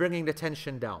 They're bringing the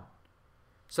tension down.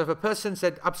 So if a person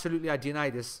said, absolutely I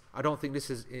deny this, I don't think this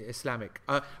is Islamic,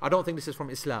 I don't think this is from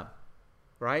Islam,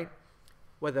 right?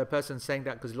 Whether a person's saying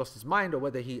that because he lost his mind, or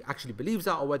whether he actually believes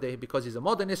that, or whether because he's a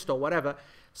modernist or whatever,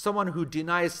 someone who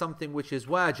denies something which is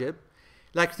wajib,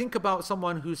 like think about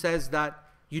someone who says that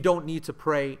you don't need to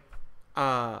pray,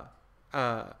 no,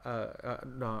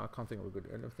 I can't think of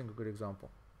a good example.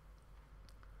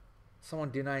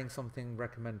 Someone denying something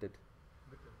recommended.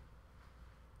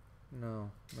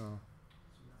 No.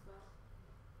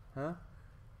 Huh?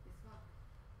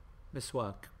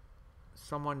 Miswak.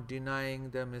 Someone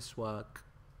denying the miswak.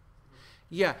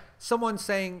 Yeah, someone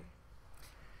saying,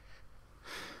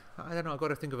 I don't know, I've got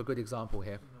to think of a good example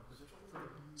here.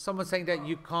 Someone saying that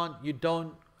you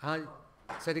don't,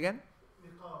 say it again?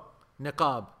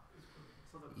 Niqab.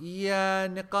 Yeah,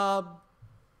 niqab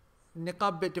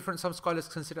a bit different. Some scholars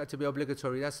consider it to be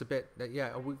obligatory. That's a bit,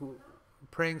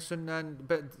 praying sunnah,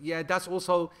 but yeah, that's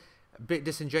also a bit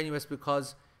disingenuous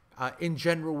because in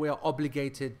general we are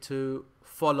obligated to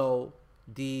follow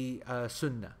the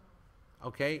sunnah.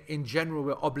 Okay, in general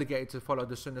we're obligated to follow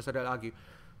the sunnah, so they'll argue.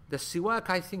 The siwak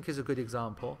I think is a good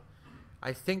example.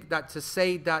 I think that to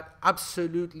say that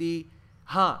absolutely,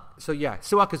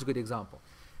 siwak is a good example.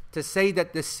 To say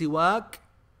that the siwak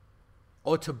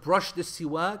or to brush the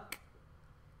siwak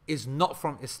is not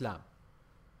from Islam.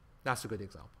 That's a good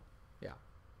example. Yeah.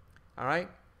 Alright?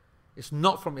 It's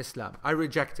not from Islam. I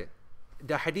reject it.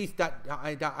 The hadith that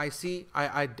I see,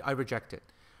 I reject it.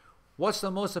 What's the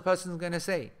most a person's going to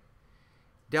say?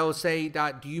 They'll say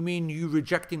that, do you mean you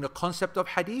rejecting the concept of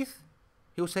hadith?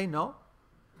 He'll say no.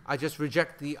 I just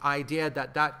reject the idea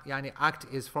that act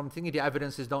is from thingy. The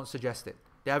evidences don't suggest it.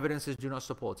 The evidences do not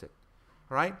support it.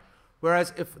 Right?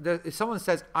 Whereas if someone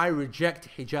says, I reject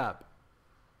hijab,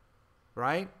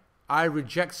 right? I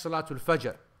reject Salatul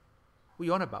Fajr. What are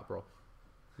you on about, bro?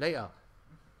 Later.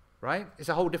 Right? It's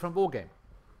a whole different ballgame.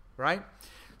 Right?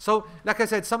 So, like I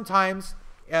said, sometimes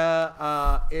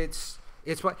it's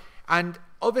what, and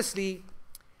obviously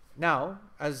now,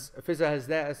 as Fizza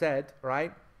has said,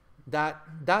 right,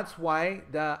 that's why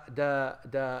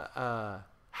the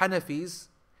Hanafis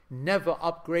never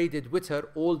upgraded witr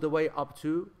all the way up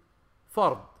to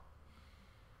fard.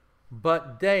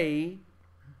 But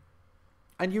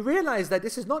and you realize that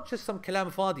this is not just some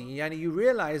kalam fadi, yani you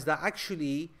realize that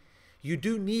actually you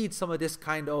do need some of this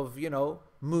kind of,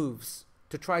 moves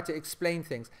to try to explain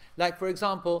things. Like for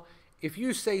example, if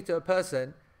you say to a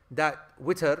person that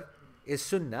witr is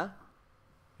sunnah,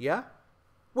 yeah,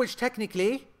 which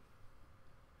technically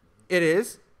it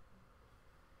is,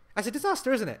 that's a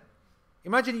disaster, isn't it?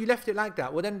 Imagine you left it like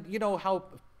that. Well then, you know how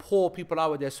poor people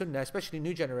are with their sunnah, especially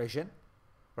new generation,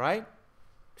 right?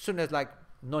 Sunnah is like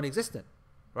non-existent,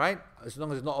 right? As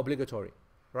long as it's not obligatory,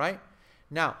 right?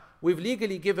 Now, we've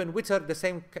legally given witr the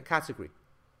same category.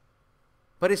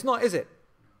 But it's not, is it?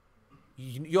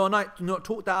 You're not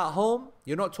taught that at home.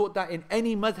 You're not taught that in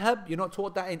any madhab. You're not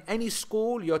taught that in any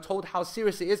school. You're told how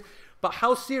serious it is. But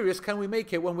how serious can we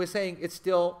make it when we're saying it's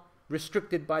still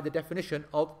restricted by the definition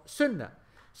of sunnah?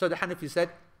 So the Hanafi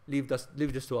said, leave this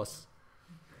to us.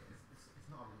 It's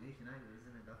not obligation either,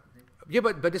 isn't it? That's the thing. Yeah,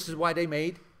 but this is why they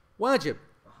made wajib.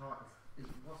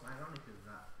 What's ironic is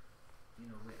that,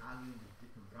 we're arguing these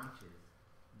different branches,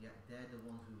 yet they're the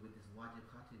ones who, with this wajib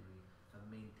category, have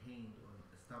maintained or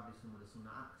established some of the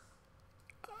sunnah acts.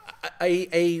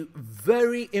 a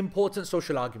very important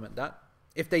social argument that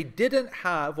if they didn't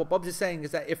have, what Bob's is saying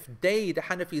is that if they, the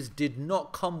Hanafis, did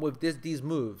not come with these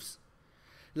moves,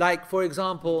 like for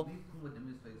example, We come with the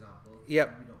moves, for example. yeah,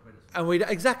 And we don't pray the sunnah. and we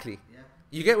exactly, Yeah.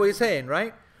 you get what you're saying,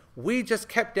 right? We just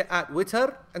kept it at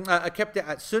witr, and kept it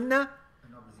at sunnah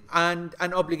And obviously, and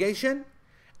an obligation,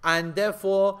 and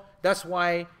therefore that's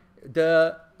why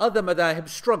the other madhahib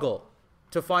struggle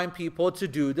to find people to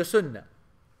do the sunnah.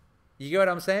 You get what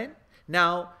I'm saying?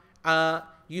 Now,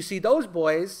 you see those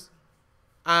boys,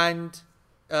 and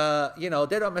you know,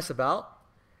 they don't mess about,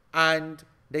 and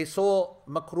they saw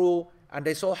makruh and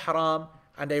they saw haram,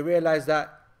 and they realize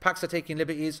that Paks are taking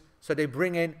liberties, so they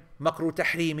bring in makruh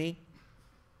tahrimi,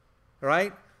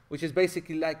 right? Which is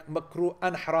basically like makruh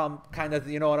and haram kind of,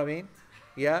 you know what I mean?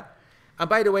 Yeah. And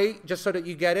by the way, just so that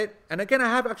you get it, and again, I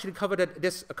have actually covered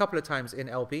this a couple of times in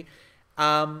LP.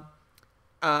 Makruh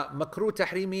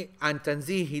tahrimi and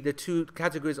tanzihi, the two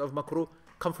categories of makruh,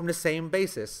 come from the same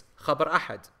basis, khabar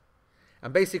ahad.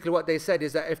 And basically what they said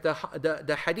is that if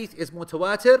the hadith is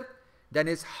mutawatir, then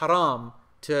it's haram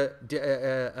to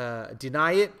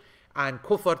deny it, and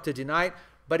kufr to deny it.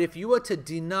 But if you were to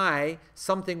deny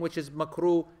something which is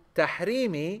makruh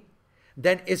tahrimi,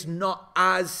 then it's not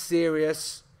as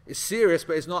serious. It's serious,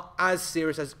 but it's not as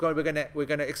serious as we're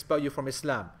gonna expel you from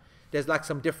Islam. There's like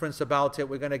some difference about it.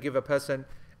 We're gonna give a person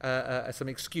some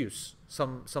excuse,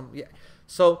 yeah.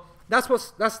 So that's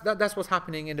what's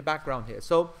happening in the background here.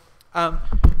 So,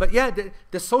 but yeah,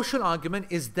 the social argument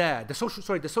is there. The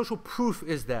social proof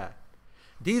is there.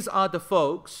 These are the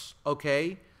folks,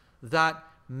 okay, that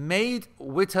made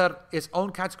witr its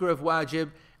own category of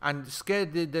wajib and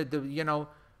scared the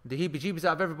heebie-jeebies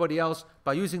out of everybody else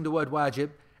by using the word wajib,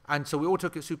 and so we all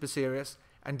took it super serious.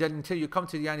 And then until you come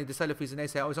to the Salafis and they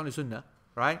say, oh, it's only sunnah,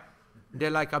 right? They're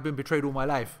like, I've been betrayed all my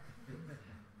life,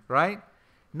 right?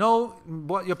 No,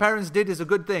 what your parents did is a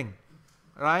good thing,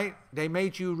 right? They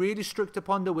made you really strict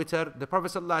upon the witr. The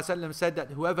Prophet ﷺ said that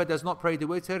whoever does not pray the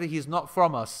witr, he's not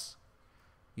from us.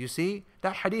 You see,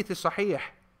 that hadith is sahih,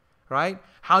 right?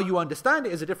 How you understand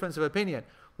it is a difference of opinion.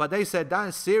 But they said, that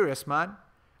is serious, man.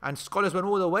 And scholars went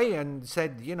all the way and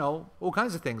said, you know, all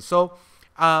kinds of things. So,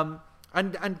 and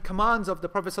commands of the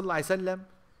Prophet ﷺ,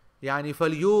 يعني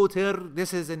فَلْيُوتِرْ,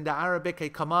 this is in the Arabic a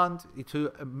command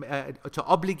to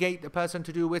obligate the person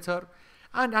to do witr.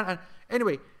 And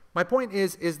anyway, my point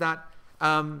is that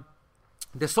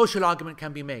the social argument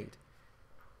can be made.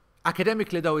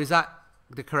 Academically though, is that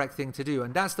the correct thing to do?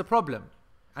 And that's the problem.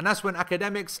 And that's when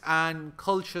academics and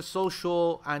culture,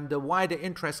 social, and the wider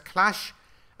interests clash,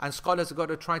 and scholars have got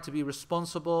to try to be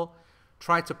responsible,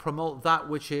 try to promote that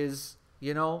which is,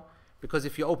 you know, because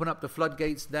if you open up the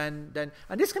floodgates, then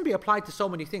and this can be applied to so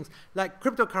many things. Like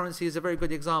cryptocurrency is a very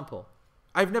good example.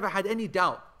 I've never had any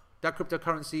doubt that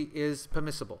cryptocurrency is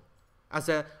permissible.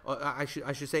 I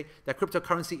should say that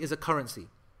cryptocurrency is a currency.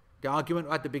 The argument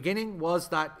at the beginning was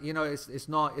that, you know, it's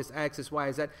not, it's X, it's Y,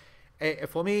 it's Z.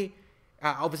 For me,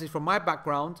 obviously from my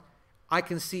background, I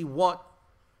can see what,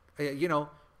 you know,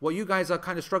 what you guys are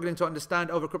kind of struggling to understand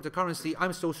over cryptocurrency.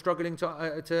 I'm still struggling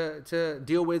to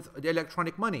deal with the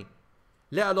electronic money,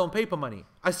 let alone paper money.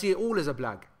 I see it all as a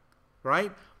blag,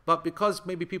 right? But because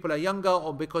maybe people are younger,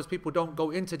 or because people don't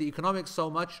go into the economics so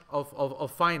much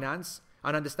of finance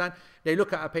and understand, they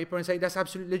look at a paper and say, that's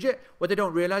absolutely legit. What they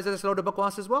don't realize is that's a load of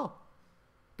bakwas as well.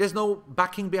 There's no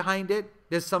backing behind it.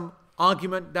 There's some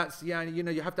argument that's, yeah, you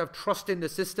know, you have to have trust in the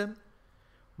system.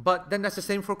 But then that's the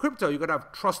same for crypto. You've got to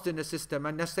have trust in the system.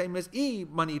 And that's the same as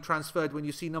e-money transferred. When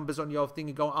you see numbers on your thing,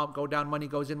 you go up, go down, money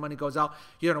goes in, money goes out.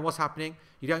 You don't know what's happening.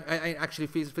 You don't actually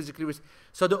physically.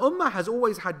 So the Ummah has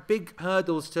always had big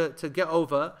hurdles to get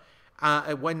over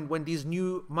when these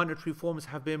new monetary forms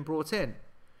have been brought in.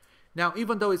 Now,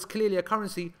 even though it's clearly a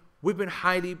currency, we've been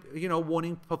highly, you know,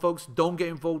 warning for folks, don't get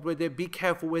involved with it, be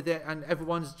careful with it, and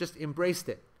everyone's just embraced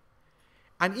it.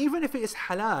 And even if it is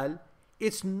halal,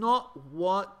 it's not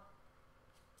what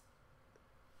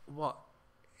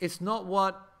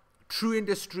true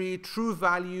industry, true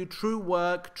value, true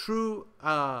work, true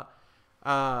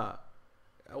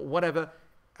whatever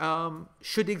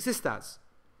should exist as.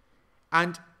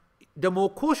 And the more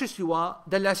cautious you are,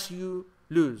 the less you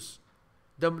lose.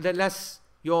 The less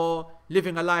you're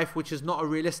living a life which is not a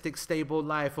realistic, stable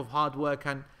life of hard work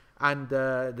and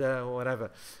the whatever.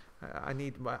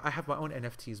 I have my own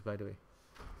NFTs, by the way.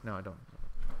 No, I don't.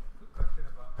 Quick question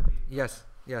about hadith. Yes.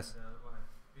 You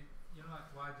know,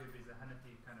 like wajib is a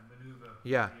Hanafi kind of maneuver.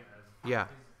 Yeah. Yeah. Is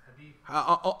hadith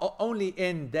only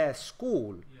in their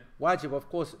school. Yeah. Wajib, of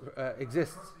course,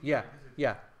 exists. Yeah.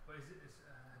 Yeah. But is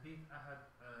hadith ahad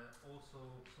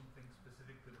also something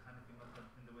specific to the Hanafi madhab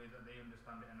in the way that they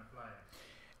understand it and apply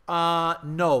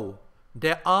No.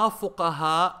 There are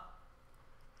fuqaha,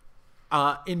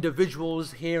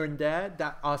 individuals here and there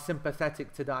that are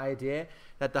sympathetic to the idea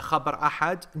that the khabar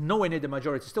ahad, nowhere near the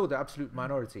majority, still the absolute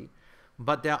minority,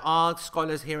 but there are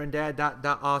scholars here and there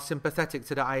that are sympathetic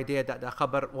to the idea that the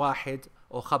khabar wahid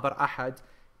or khabar ahad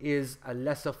is a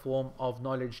lesser form of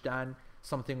knowledge than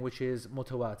something which is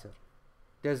mutawatir.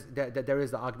 There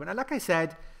is the argument. And like I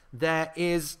said, there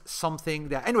is something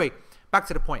there. Anyway, back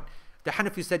to the point. The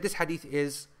Hanafi said this hadith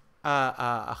is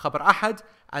a khabar ahad,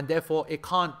 and therefore it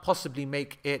can't possibly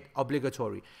make it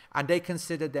obligatory. And they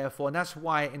consider therefore, and that's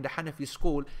why in the Hanafi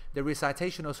school, the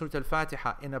recitation of Surah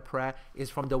Al-Fatiha in a prayer is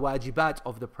from the wajibat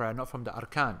of the prayer, not from the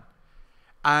arkan.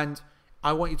 And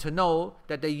I want you to know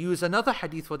that they use another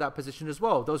hadith for that position as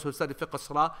well. Those who study fiqh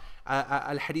as-salah,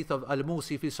 al-hadith of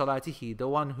al-musi fi salatihi, the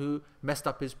one who messed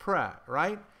up his prayer,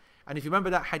 right? And if you remember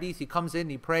that hadith, he comes in,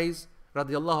 he prays,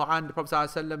 radiallahu anhu, the Prophet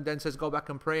ﷺ then says, go back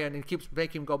and pray, and he keeps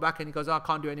making him go back, and he goes, I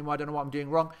can't do it anymore, I don't know what I'm doing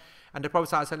wrong. And the Prophet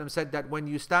ﷺ said that when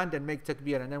you stand and make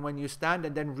takbir, and then when you stand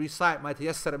and then recite ma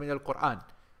tayassara min al-Quran,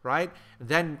 right?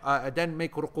 Then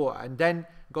make ruku', and then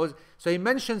goes. So he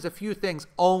mentions a few things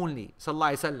only,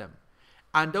 sallallahu alaihi wasallam.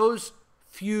 And those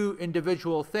few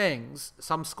individual things,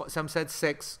 some said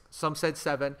 6, some said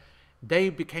 7, they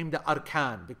became the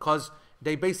arkan, because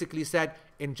they basically said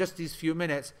in just these few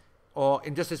minutes, or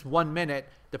in just this 1 minute,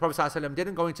 the Prophet ﷺ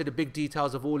didn't go into the big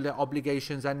details of all the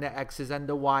obligations and the X's and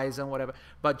the Y's and whatever,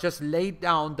 but just laid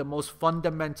down the most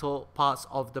fundamental parts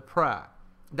of the prayer.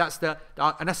 And that's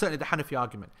certainly the Hanafi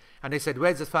argument. And they said,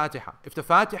 where's the Fatiha? If the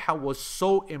Fatiha was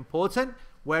so important,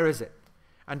 where is it?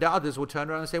 And the others will turn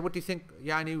around and say, what do you think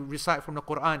recite from the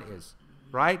Quran is?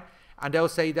 Right? And they'll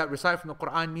say that recite from the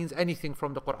Quran means anything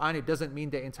from the Quran. It doesn't mean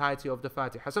the entirety of the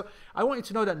Fatiha. So I want you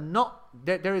to know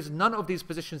that there is none of these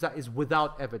positions that is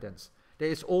without evidence. There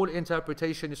is all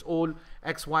interpretation, it's all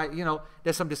X, Y,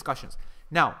 there's some discussions.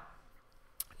 Now,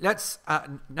 let's,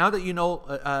 now that you know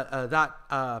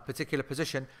that particular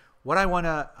position, what I want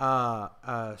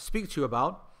to speak to you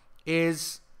about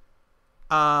is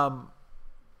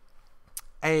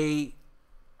a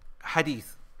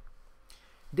hadith.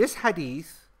 This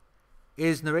hadith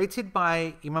is narrated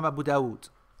by Imam Abu Dawud,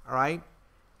 all right?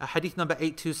 Hadith number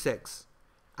 826.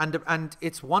 And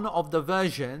it's one of the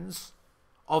versions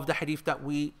of the hadith that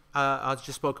we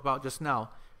just spoke about just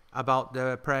now, about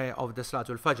the prayer of the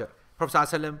Salatul Fajr. Prophet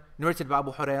ﷺ narrated by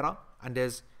Abu Huraira, and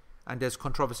there's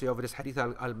controversy over this hadith,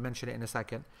 I'll mention it in a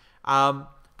second,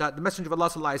 that the Messenger of Allah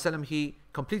ﷺ, he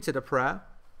completed a prayer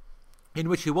in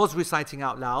which he was reciting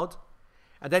out loud,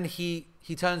 and then he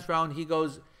turns around, he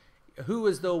goes, who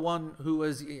was the one who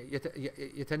was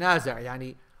yatanaza,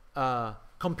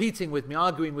 competing with me,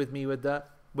 arguing with me with the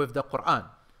Quran,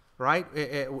 right?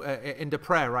 In the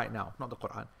prayer right now, not the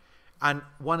Quran. And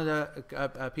one of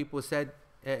the people said,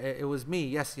 it was me,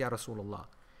 yes, Ya Rasulullah.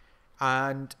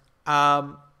 And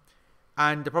the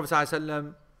Prophet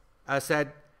ﷺ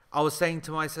said, I was saying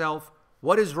to myself,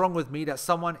 what is wrong with me that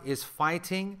someone is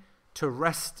fighting to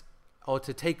wrest or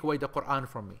to take away the Quran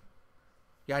from me?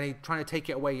 Trying to take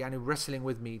it away, wrestling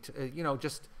with me,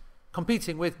 just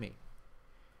competing with me.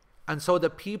 And so the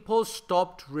people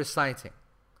stopped reciting.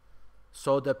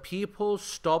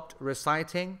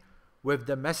 With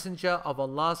the Messenger of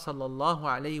Allah sallallahu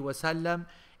alaihi wasallam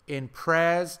in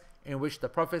prayers in which the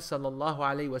Prophet sallallahu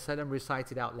alaihi wasallam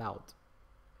recited out loud.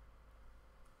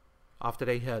 After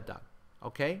they heard that,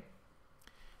 okay?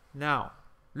 Now,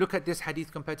 look at this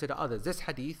hadith compared to the others. This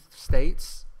hadith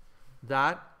states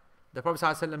that the Prophet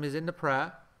ﷺ is in the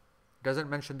prayer, doesn't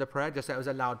mention the prayer, just that it was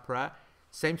a loud prayer.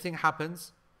 Same thing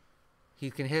happens.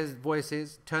 He can hear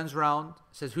voices, turns around,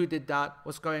 says, who did that?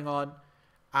 What's going on?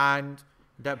 And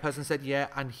that person said, yeah.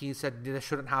 And he said, this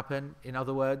shouldn't happen. In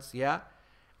other words, yeah.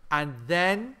 And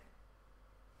then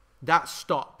that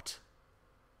stopped.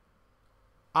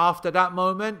 After that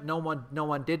moment, no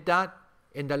one did that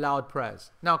in the loud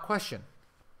prayers. Now, question.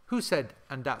 Who said,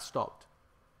 and that stopped?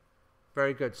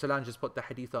 Very good. Solange just put the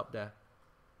hadith up there.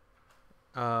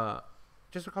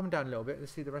 Just come down a little bit.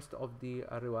 Let's see the rest of the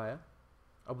riwayah.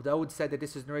 Abu Dawud said that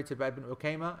this is narrated by Ibn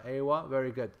Uqayma. Aywa,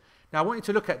 very good. Now I want you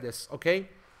to look at this, okay?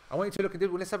 I want you to look at this.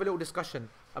 Let's have a little discussion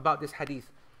about this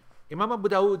hadith. Imam Abu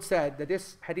Dawud said that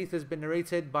this hadith has been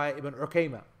narrated by Ibn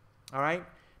Uqayma. All right?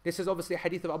 This is obviously a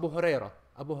hadith of Abu Huraira.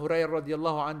 Abu Huraira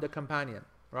radiallahu anhu, the companion.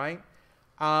 Right?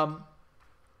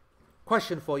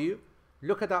 Question for you.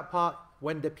 Look at that part.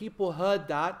 When the people heard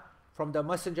that from the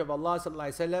Messenger of Allah sallallahu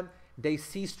alaihi wasallam, they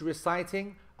ceased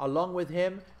reciting along with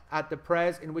him at the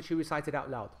prayers in which he recited out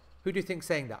loud. Who do you think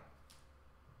saying that?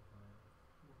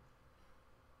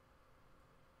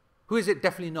 Who is it?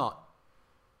 Definitely not.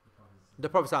 The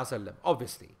Prophet ﷺ,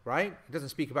 obviously, right? He doesn't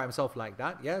speak about himself like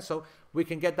that, yeah? So we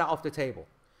can get that off the table.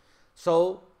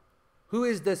 So who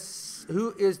is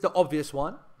the obvious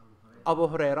one? Abu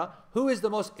Huraira. Who is the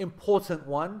most important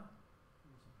one?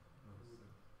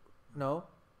 No.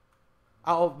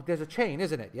 There's a chain,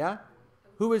 isn't it? Yeah?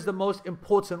 Who is the most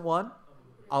important one?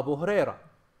 Abu Huraira,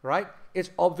 right? It's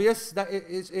obvious that it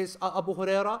is Abu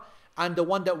Huraira, and the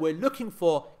one that we're looking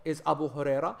for is Abu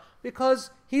Huraira because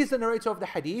he's the narrator of the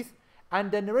hadith,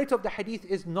 and the narrator of the hadith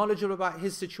is knowledgeable about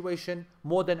his situation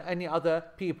more than any other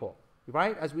people,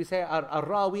 right? As we say,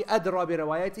 الراوي أدرى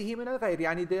بروايته من الغير.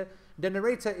 يعني the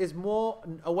narrator is more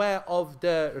aware of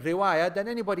the riwayah than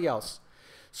anybody else.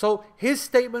 So his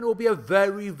statement will be a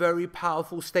very, very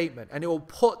powerful statement, and it will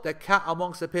put the cat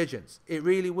amongst the pigeons. It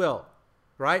really will,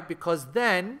 right? Because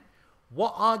then,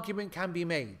 what argument can be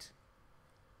made?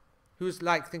 Who's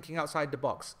like thinking outside the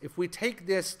box? If we take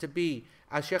this to be,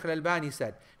 as Shaykh al-Albani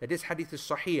said, that this hadith is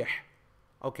sahih,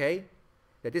 okay?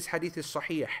 That this hadith is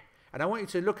sahih. And I want you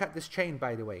to look at this chain,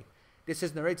 by the way. This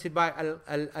is narrated by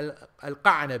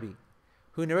Al-Qa'nabi.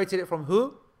 Who narrated it from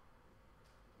who?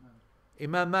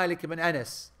 Imam Malik ibn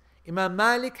Anas. Imam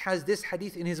Malik has this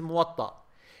hadith in his Muwatta.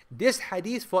 This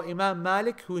hadith for Imam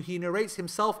Malik, who he narrates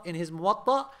himself in his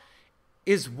Muwatta,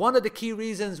 is one of the key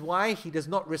reasons why he does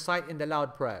not recite in the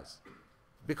loud prayers.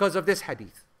 Because of this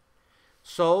hadith.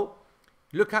 So,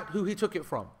 look at who he took it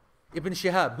from. Ibn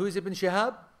Shihab. Who is Ibn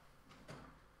Shihab?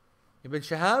 Ibn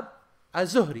Shihab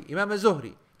al-Zuhri. Imam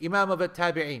al-Zuhri. Imam of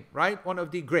al-Tabi'een. Right? One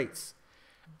of the greats.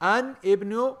 And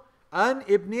Ibn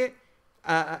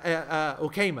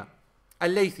Ukayma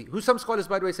al-Laythi, who some scholars,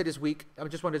 by the way, said is weak. I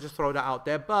just want to throw that out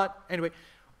there. But anyway,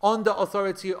 on the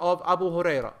authority of Abu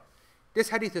Huraira, this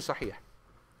hadith is sahih.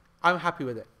 I'm happy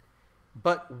with it.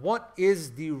 But what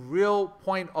is the real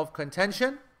point of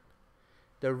contention?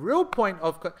 The real point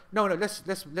of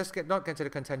let's not get to the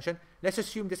contention. Let's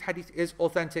assume this hadith is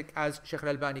authentic as Shaykh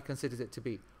al-Albani considers it to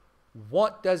be.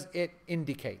 What does it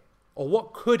indicate? Or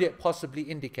what could it possibly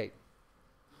indicate?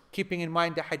 Keeping in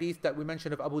mind the hadith that we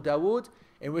mentioned of Abu Dawood,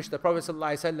 in which the Prophet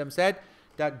ﷺ said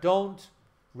that don't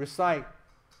recite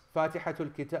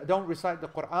Fatihatul Kitab, don't recite the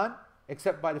Quran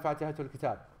except by the Fatihatul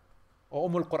Kitab. Or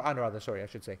Quran rather, sorry, I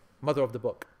should say. Mother of the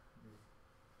book.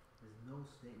 There's no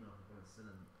statement of the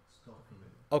Prophet stopping.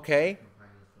 Okay.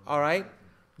 Alright.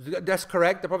 That's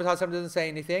correct. The Prophet ﷺ doesn't say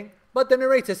anything. But the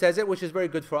narrator says it, which is very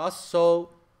good for us.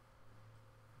 So,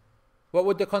 what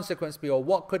would the consequence be? Or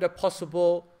what could a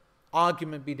possible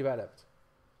argument be developed?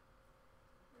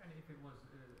 And if it was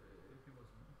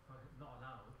not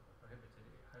allowed or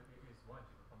prohibited, it is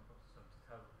wajib upon the Prophet to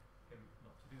tell him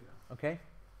not to do that. Okay.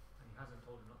 And he hasn't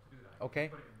told him not to do that.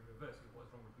 Okay. Put it in the reverse. What's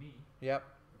wrong with me? Yep.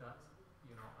 That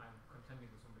I'm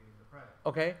contending with somebody in the prayer.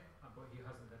 Okay. But he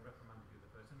hasn't then reprimanded the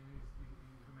other person. He's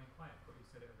remained quiet, but he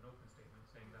said it as an open statement,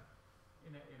 saying that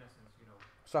in essence,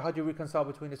 So how do you reconcile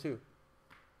between the two?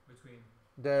 Between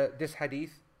this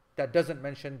hadith that doesn't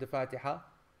mention the Fatiha,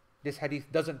 this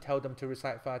hadith doesn't tell them to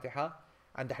recite Fatiha,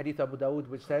 and the hadith Abu Dawood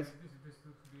which says this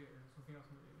could be something else.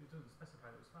 It doesn't specify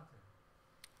that it's Fatiha.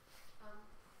 I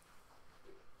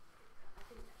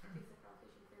think the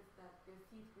translation says that they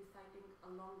ceased reciting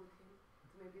along with him.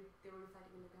 So maybe they were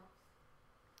reciting in the gaps.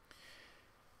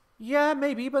 yeah,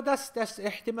 maybe, but that's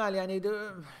ihtimal,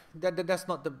 that's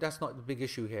not the big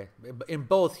issue here. In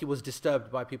both he was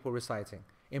disturbed by people reciting.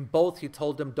 In both he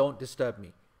told them, don't disturb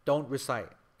me, don't recite.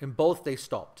 In both they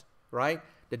stopped, right?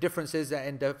 The difference is that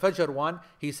in the Fajr one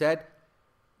he said,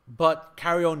 but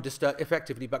carry on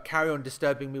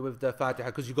disturbing me with the Fatiha,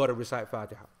 because you got to recite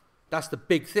Fatiha. That's the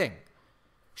big thing.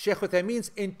 Shaykh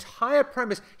Uthaymeen's entire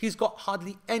premise, he's got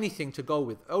hardly anything to go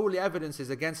with. All the evidence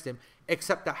is against him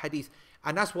except that hadith.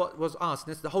 And that's what was asked.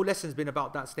 The whole lesson's been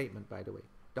about that statement, by the way.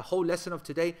 The whole lesson of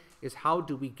today is how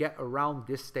do we get around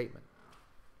this statement?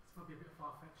 It's probably a bit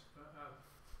far-fetched, but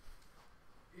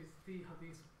is the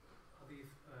hadith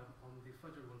on the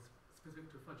Fajr one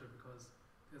specific to Fajr, because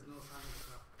there's no sign of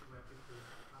that where people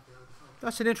have the other.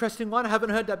 That's an interesting one. I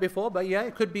haven't heard that before, but yeah,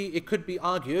 it could be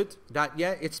argued that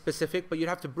yeah, it's specific, but you'd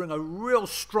have to bring a real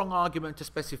strong argument to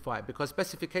specify it, because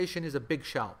specification is a big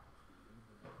shout.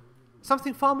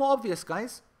 Something far more obvious,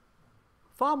 guys.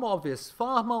 Far more obvious,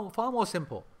 far more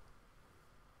simple.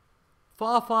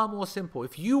 Far more simple.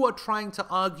 If you are trying to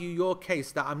argue your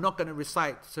case that I'm not going to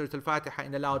recite Surah Al-Fatiha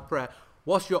in a loud prayer,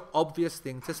 what's your obvious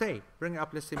thing to say? Bring it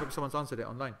up, let's see if someone's answered it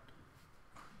online.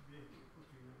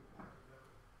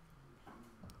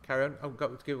 Carry on. Oh,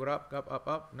 give it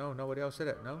up. No, nobody else said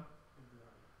it. No.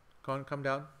 Come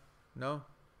down. No.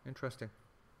 Interesting.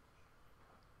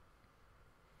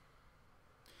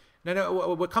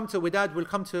 No. We'll come to Widad. We'll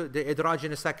come to the Idraj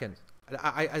in a second.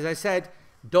 As I said,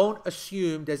 don't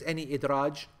assume there's any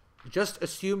idraj. Just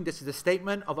assume this is the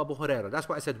statement of Abu Hurairah. That's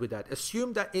what I said with that.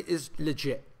 Assume that it is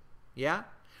legit. Yeah?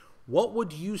 What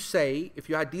would you say if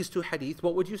you had these two hadith?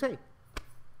 What would you say?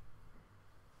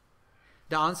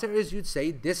 The answer is you'd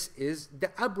say this is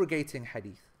the abrogating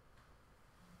hadith.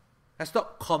 That's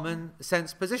not common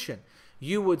sense position.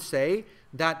 You would say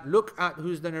that look at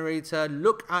who's the narrator,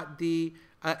 look at the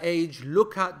age,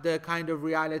 look at the kind of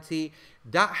reality.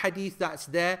 That hadith that's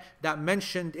there, that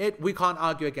mentioned it, we can't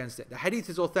argue against it. The hadith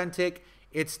is authentic,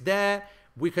 it's there.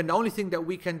 The only thing that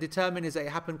we can determine is that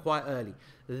it happened quite early.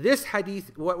 This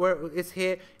hadith, where it's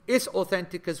here, is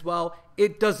authentic as well.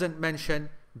 It doesn't mention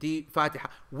the Fatiha.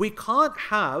 We can't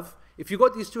have, if you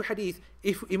got these two hadith,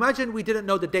 imagine we didn't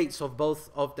know the dates of both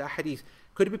of the hadith.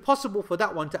 Could it be possible for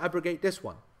that one to abrogate this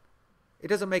one? It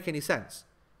doesn't make any sense,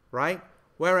 right?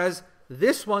 Whereas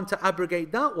this one to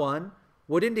abrogate that one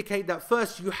would indicate that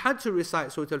first you had to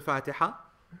recite Surah Al-Fatiha,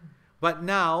 but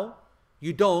now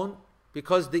you don't,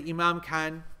 because the Imam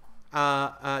can,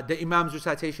 the Imam's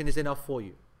recitation is enough for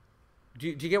you. Do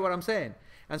you get what I'm saying?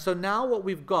 And so now what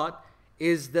we've got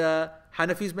is the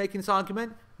Hanafis making this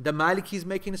argument, the Malikis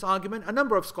making this argument, a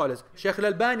number of scholars, Shaykh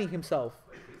Al-Albani himself.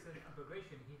 But if it's an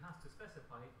abrogation, he has to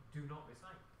specify, do not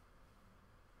recite.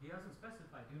 He hasn't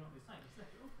specified, do not recite. He's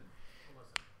left it open.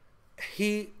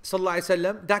 He, sallallahu alaihi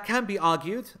wasallam, that can be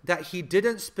argued that he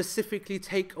didn't specifically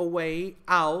take away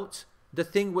out the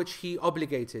thing which he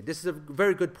obligated. This is a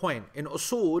very good point. In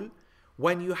usul,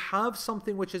 when you have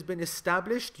something which has been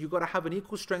established, you've got to have an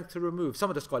equal strength to remove. Some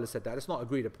of the scholars said that. It's not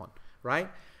agreed upon, right?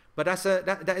 But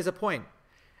that is a point.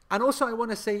 And also I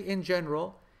want to say in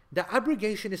general, that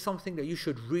abrogation is something that you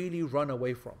should really run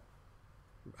away from.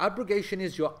 Abrogation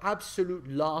is your absolute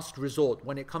last resort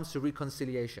when it comes to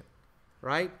reconciliation,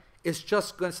 right? It's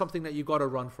just something that you got to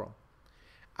run from.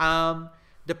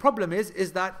 The problem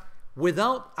is that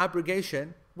without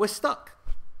abrogation, we're stuck.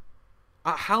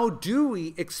 How do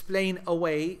we explain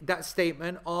away that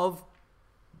statement of,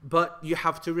 but you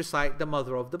have to recite the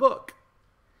mother of the book?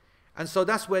 And so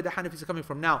that's where the Hanafis are coming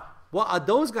from. Now, what are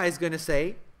those guys going to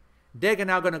say? They're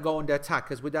now going to go on the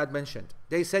attack, as Widad mentioned.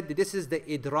 They said that this is the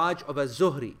idraj of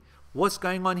az-Zuhri. What's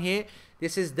going on here?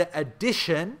 This is the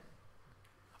addition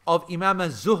of Imam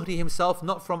az-Zuhri himself,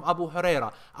 not from Abu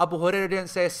Hurairah. Abu Hurairah didn't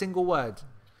say a single word.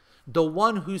 The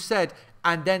one who said,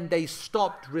 and then they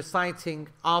stopped reciting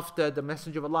after the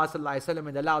Messenger of Allah sallallahu alaihi wasallam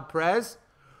in the loud prayers,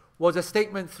 was a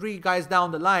statement 3 guys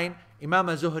down the line. Imam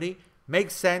az-Zuhri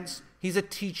makes sense. He's a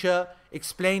teacher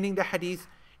explaining the hadith,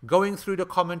 going through the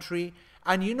commentary,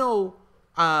 and you know,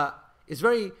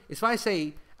 if I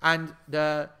say, and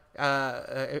if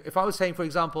I was saying, for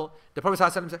example, the Prophet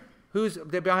sallallahu alaihi wasallam said, who's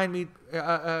there behind me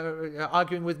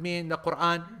arguing with me in the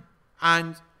Quran?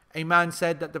 And a man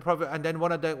said that the Prophet, and then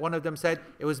one of them said,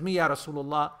 it was me, Ya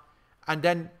Rasulullah. And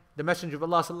then the Messenger of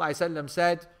Allah sallallahu alaihi wasallam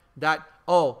said that,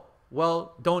 oh,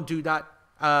 well, don't do that.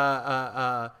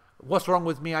 What's wrong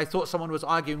with me? I thought someone was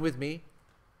arguing with me.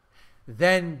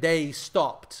 Then they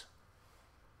stopped.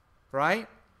 Right?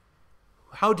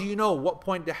 How do you know what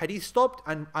point the hadith stopped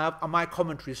and my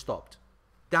commentary stopped?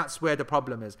 That's where the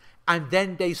problem is. And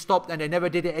then they stopped and they never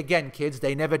did it again, kids.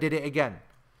 They never did it again.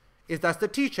 That's the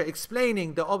teacher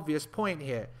explaining the obvious point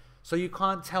here. So you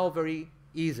can't tell very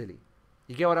easily.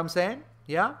 You get what I'm saying?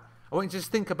 Yeah? I want you to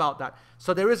just think about that.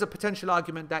 So there is a potential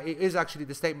argument that it is actually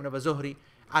the statement of az-Zuhri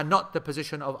and not the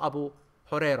position of Abu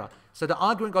Hurairah. So the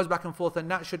argument goes back and forth,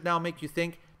 and that should now make you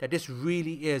think that this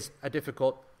really is a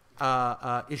difficult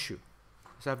issue.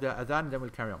 Let's have the adhan and then we'll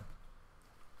carry on.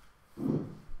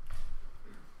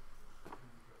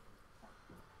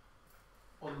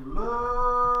 Allahu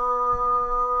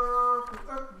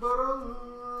Akbar,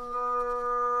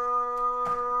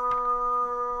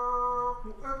 Allahu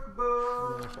Akbar,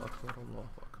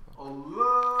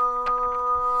 Allahu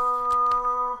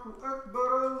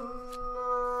Akbar,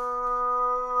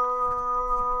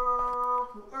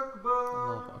 Allahu Akbar,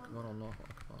 Allahu Akbar, Allahu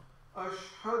Akbar.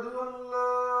 Ashhadu an la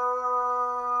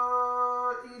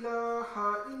ilaha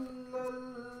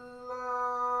illallah.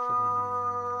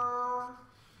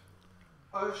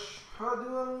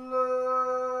 Ashhadu an la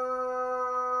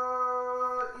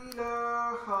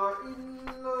ilaha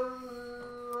illallah.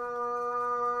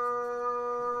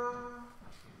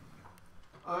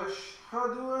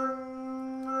 Ashhadu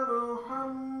anna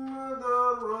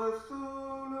Muhammadan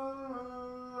Rasulullah.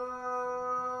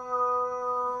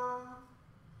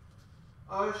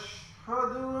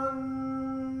 Ashhadu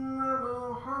anna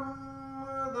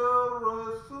Muhammadan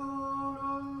Rasulullah.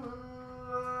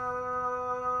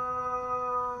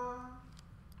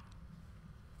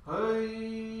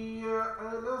 Hayya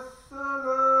ala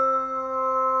salah.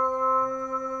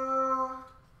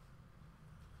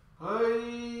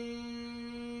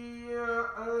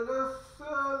 على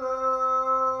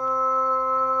الصلاة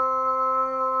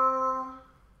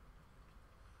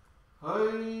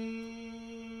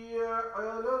هيا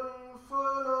على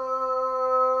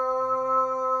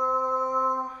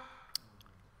الفلاح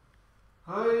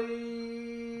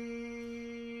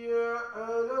هيا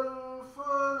على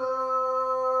الفلاح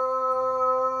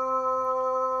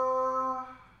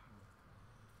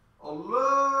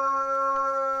الله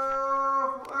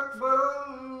أكبر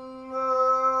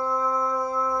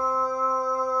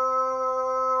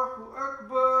الله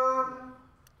أكبر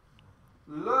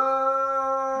لا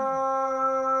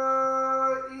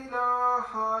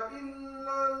إله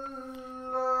إلا الله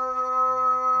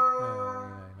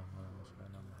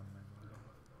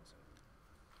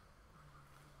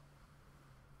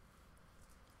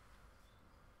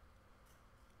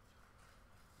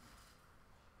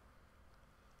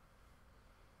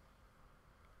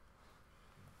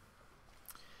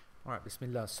All right,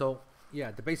 Bismillah. So,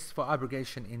 yeah, the basis for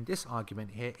abrogation in this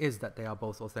argument here is that they are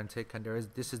both authentic, and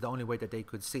this is the only way that they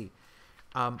could see.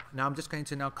 Now, I'm just going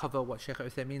to now cover what Shaykh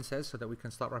Uthaymeen says so that we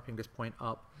can start wrapping this point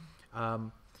up.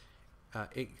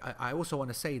 I also want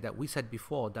to say that we said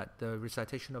before that the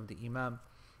recitation of the Imam,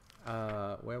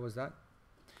 where was that?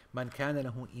 Man kana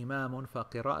lahu imamun fa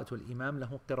qira'atul imam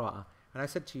lahu qira'ah. And I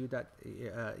said to you that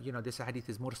this hadith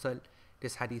is mursal.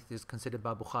 This hadith is considered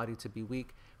by Bukhari to be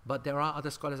weak, but there are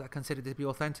other scholars that consider it to be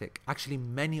authentic. Actually,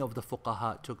 many of the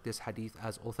fuqaha took this hadith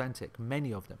as authentic,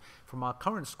 many of them. From our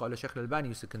current scholar, Shaykh al-Albani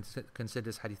used to consider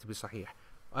this hadith to be sahih.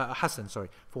 Hasan, sorry,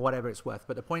 for whatever it's worth.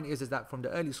 But the point is that from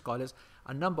the early scholars,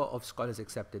 a number of scholars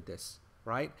accepted this,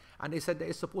 right? And they said that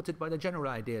it's supported by the general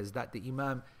ideas that the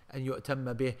Imam and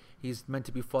yu'tamma bih, he's meant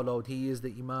to be followed, he is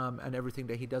the Imam and everything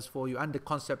that he does for you, and the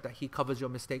concept that he covers your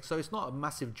mistakes. So it's not a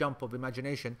massive jump of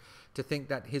imagination to think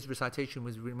that his recitation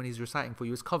when he's reciting for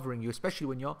you is covering you, especially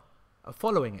when you're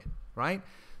following it, right?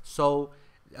 So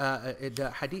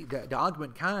the hadith, the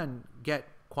argument can get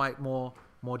quite more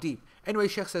deep. Anyway,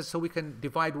 Sheikh says, so we can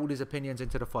divide all his opinions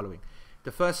into the following.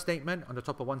 The first statement on the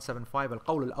top of 175,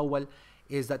 al-qawl al-awwal,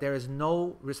 is that there is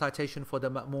no recitation for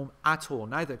the ma'mum at all,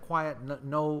 neither quiet,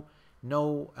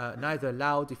 neither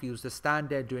loud. If he was to stand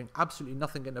there doing absolutely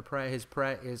nothing in the prayer, his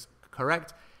prayer is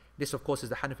correct. This, of course, is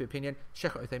the Hanafi opinion.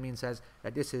 Shaykh Uthaymeen says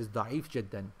that this is da'if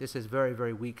jiddan. This is very,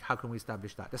 very weak. How can we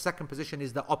establish that? The second position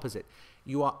is the opposite.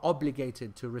 You are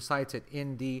obligated to recite it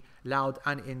in the loud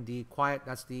and in the quiet.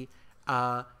 That's the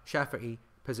Shafi'i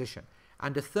position.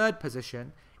 And the third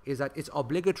position is that it's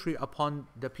obligatory upon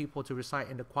the people to recite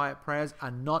in the quiet prayers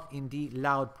and not in the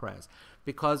loud prayers.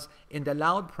 Because in the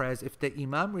loud prayers, if the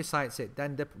Imam recites it,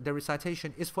 then the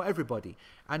recitation is for everybody.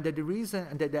 And the reason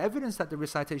and the evidence that the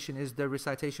recitation is the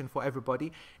recitation for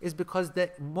everybody is because the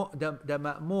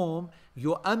ma'mum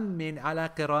yu'ammin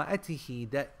ala qira'atihi,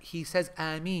 that he says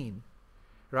Ameen.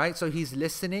 Right? So he's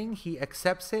listening, he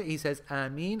accepts it, he says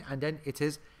Ameen, and then it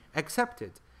is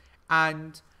accepted.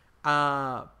 And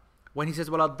when he says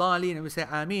وَلَا الضَّالِينَ, and we say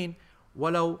Ameen,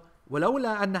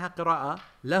 ولولا أنها قراءة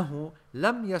له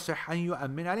لم يصح أن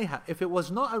يؤمن عليها. If it was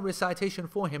not a recitation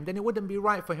for him, then it wouldn't be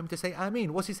right for him to say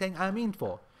Ameen. What's he saying Ameen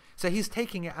for? So he's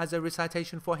taking it as a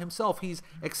recitation for himself. He's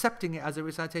accepting it as a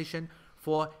recitation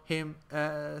for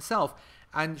himself.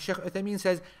 And Shaykh Uthaymeen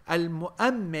says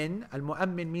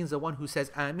Al-Mu'ammin means the one who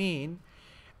says Ameen.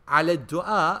 على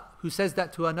الدعاء, who says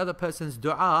that to another person's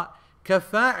dua,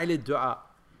 كفاعل الدعاء.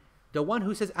 The one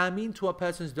who says Ameen to a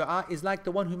person's dua is like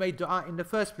the one who made dua in the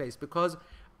first place, because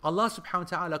Allah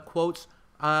subhanahu wa ta'ala quotes,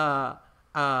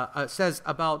 says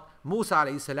about Musa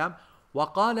alayhi salam,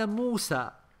 وَقَالَ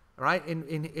Musa, right,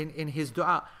 in his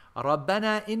dua,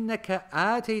 رَبَّنَا إِنَّكَ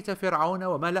آتَيْتَ فِرْعَوْنَ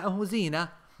وَمَلَأَهُ زِينَةً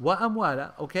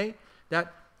وَأَمْوَالًا. Okay,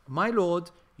 that my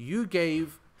Lord, you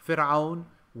gave Fir'aun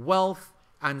wealth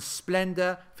and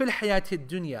splendor في الحياة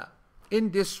الدنيا,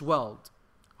 in this world.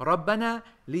 رَبَّنَا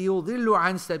لِيُضِلُّ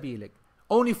عَنْ سَبِيلِكَ,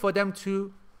 only for them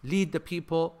to lead the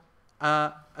people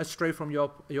astray from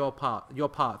your path.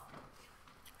 رَبَّنَا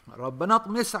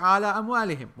اطْمِسْ عَلَى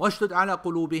أَمْوَالِهِمْ وَاشْدُدْ عَلَى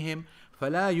قُلُوبِهِمْ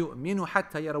فَلَا يُؤْمِنُوا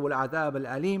حَتَّى يَرَوُا الْعَذَابَ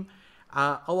الْأَلِيمَ.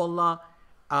 Oh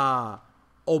Allah,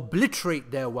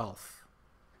 obliterate their wealth,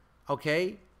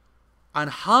 okay, and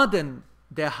harden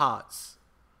their hearts,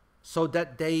 so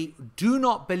that they do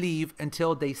not believe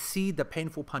until they see the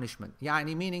painful punishment.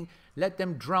 Yani meaning, let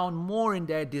them drown more in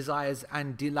their desires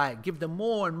and delight. Give them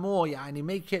more and more. Yani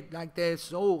make it like they're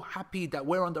so happy that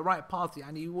we're on the right path.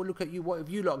 Yani you will look at you, what have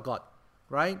you lot got,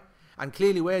 right? And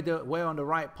clearly we're on the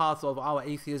right path of our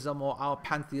atheism or our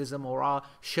pantheism or our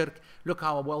shirk. Look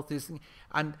how our wealth is.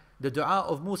 And the dua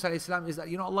of Musa alayhi salam is that,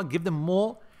 Allah, give them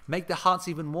more, make their hearts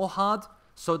even more hard,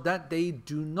 so that they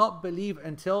do not believe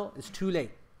until it's too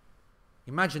late.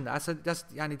 Imagine that.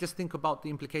 Just think about the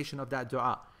implication of that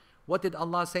dua. What did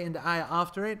Allah say in the ayah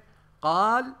after it?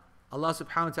 قال, Allah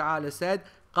subhanahu wa ta'ala said,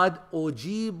 قَدْ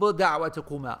أُجِيبُ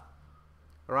دَعْوَتَكُمَا.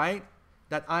 Right?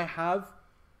 That I have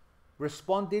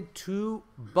responded to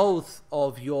both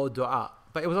of your dua.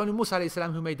 But it was only Musa alayhi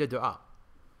salam who made the dua.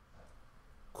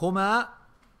 Kuma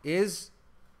is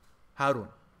Harun.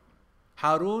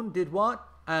 Harun did what?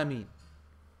 Ameen.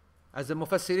 As the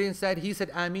Mufassirin said, he said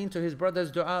Ameen to his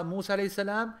brother's dua, Musa alayhi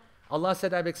salam. Allah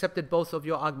said, I've accepted both of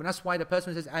your arguments. That's why the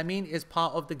person who says Ameen is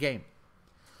part of the game.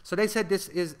 So they said this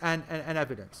is an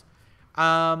evidence.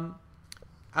 What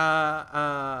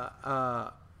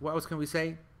else can we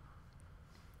say?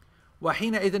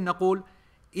 وحينئذ نقول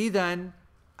إذا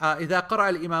إذا قرأ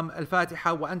الإمام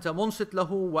الفاتحة وأنت منصت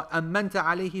له وأمنت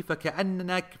عليه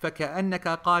فكأنك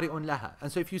قارئ لها.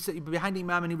 And so if you sit behind the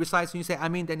Imam and he recites and you say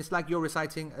Ameen, then it's like you're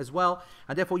reciting as well,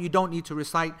 and therefore you don't need to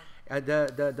recite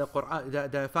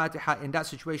the Fatiha in that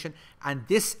situation. And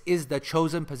this is the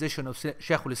chosen position of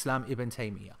Shaykh al-Islam Ibn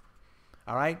Taymiyyah.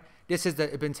 Alright? This is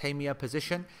the Ibn Taymiyyah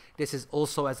position. This is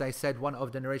also, as I said, one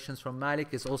of the narrations from Malik.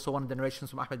 It's also one of the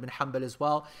narrations from Ahmad bin Hanbal as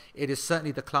well. It is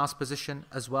certainly the class position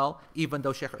as well, even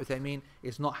though Shaykh Uthaymeen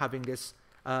is not having this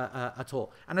at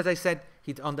all. And as I said,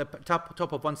 on the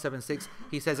top of 176,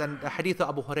 he says, and the hadith of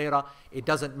Abu Huraira, it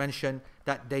doesn't mention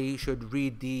that they should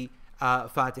read the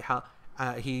Fatiha.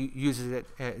 He uses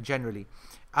it generally.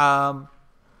 And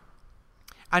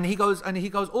he goes,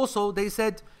 also, they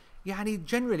said,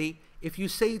 generally, if you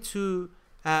say to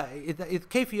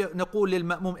كيف نقول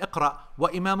للمأموم اقرأ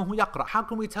وإمامه يقرأ, how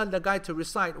can we tell the guy to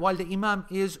recite while the Imam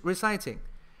is reciting?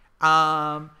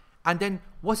 And then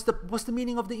what's the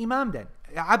meaning of the Imam then?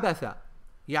 عبث,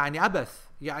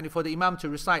 عبث, for the Imam to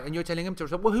recite, and you're telling him to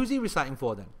recite. Well, who's he reciting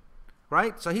for then?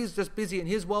 Right? So he's just busy in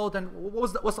his world, and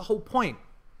what's the whole point?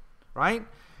 Right?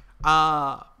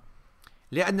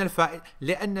 لأن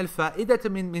الفائدة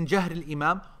من جهر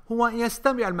الإمام هو أن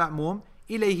يستمع المأموم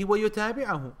إليه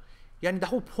ويتابعه. The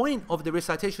whole point of the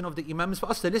recitation of the Imam is for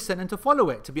us to listen and to follow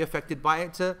it, to be affected by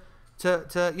it,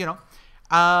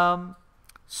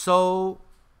 so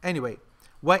anyway,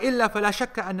 وإلا فلا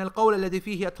شك أن القول الذي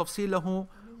فيه التفصيل له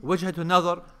وجهة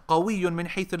نظر قوي من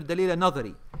حيث الدليل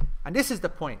النظري. And this is the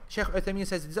point. Shaykh Uthaymeen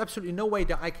says there's absolutely no way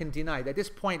that I can deny that this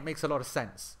point makes a lot of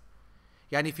sense.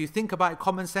 If you think about it,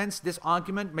 common sense, this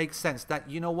argument makes sense that,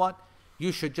 you know what,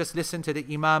 you should just listen to the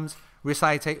Imam's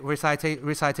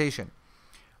recitation.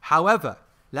 However,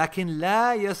 لكن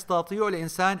لا يستطيع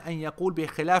الإنسان أن يقول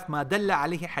بخلاف ما دل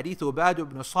عليه حديث عبادة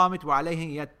بن الصامت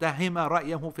وعليه يتهم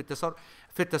رأيه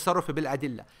في التصرف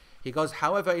بالأدلة. He goes,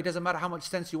 however, it doesn't matter how much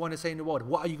sense you want to say in the world.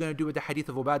 What are you going to do with the hadith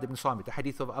of Ubadah ibn Samit, the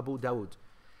hadith of Abu Dawud?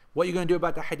 What are you going to do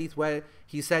about the hadith where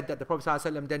he said that the Prophet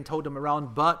ﷺ then told him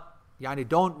around, but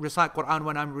don't recite Quran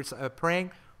when I'm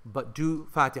praying, but do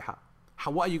Fatiha?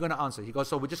 What are you going to answer? He goes,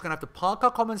 so we're just going to have to park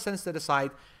our common sense to the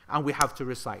side and we have to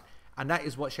recite. And that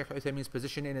is what Shaykh Uthaymeen's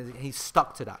position is. He's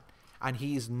stuck to that. And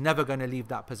he is never going to leave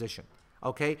that position.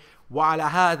 Okay? وعلى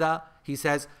هذا, he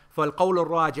says, فالقول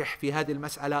الراجح في هذه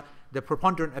المسألة, the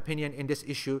preponderant opinion in this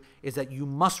issue is that you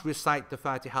must recite the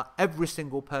Fatiha, every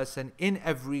single person, in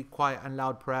every quiet and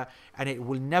loud prayer, and it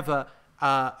will never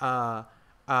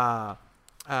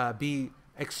be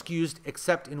excused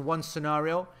except in one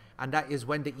scenario, and that is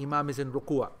when the Imam is in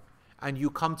ruku', and you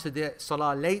come to the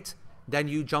salah late, then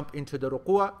you jump into the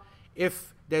ruku'.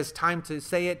 If there's time to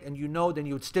say it and then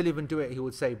you would still even do it, he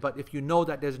would say. But if you know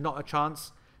that there's not a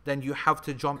chance, then you have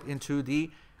to jump into the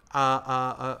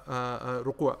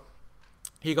ruku'.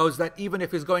 He goes that even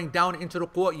if he's going down into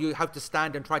ruku', you have to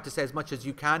stand and try to say as much as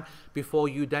you can before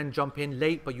you then jump in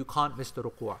late, but you can't miss the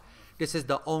ruku'. This is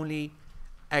the only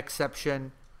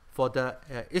exception for the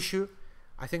issue.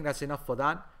 I think that's enough for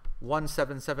that.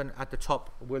 177 at the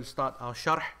top. We'll start our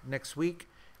sharh next week.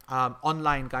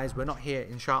 Online, guys, we're not here,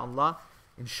 inshallah.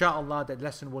 Inshallah, that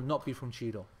lesson will not be from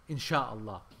Chido.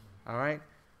 Inshallah. Alright?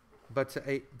 But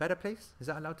a better place? Is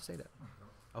that allowed to say that?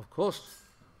 Of course.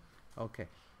 Okay.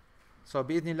 So,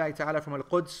 bi'idhnillahi ta'ala from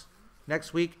Al-Quds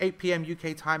next week, 8 p.m.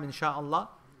 UK time, inshallah.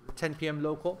 10 p.m.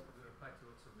 local.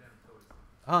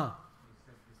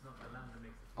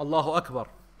 Allahu Akbar.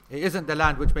 It isn't the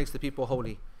land which makes the people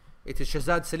holy. It is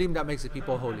Shazad Salim that makes the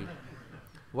people holy.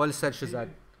 Well said, Shazad.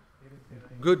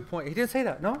 Good point. He didn't say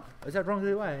that, no? Is that wrong?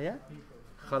 Yeah?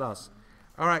 Khalas.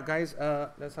 Alright, guys,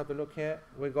 let's have a look here.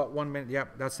 We got 1 minute. Yeah,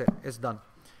 that's it. It's done.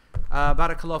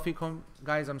 Barakallahu feekum.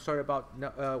 Guys, I'm sorry about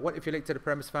what if you're late to the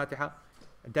premise Fatiha?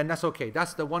 Then that's okay.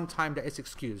 That's the one time that it's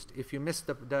excused. If you miss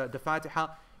the Fatiha,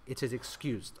 it is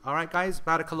excused. Alright, guys,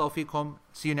 Barakallahu feekum.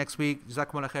 See you next week.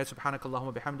 Jazakumullah khair.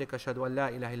 Subhanakallahumma bihamdika. Ashhadu an la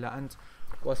ilaha illa ant.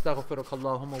 واستغفرك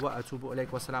اللهم واتوب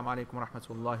اليك والسلام عليكم ورحمه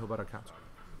الله وبركاته.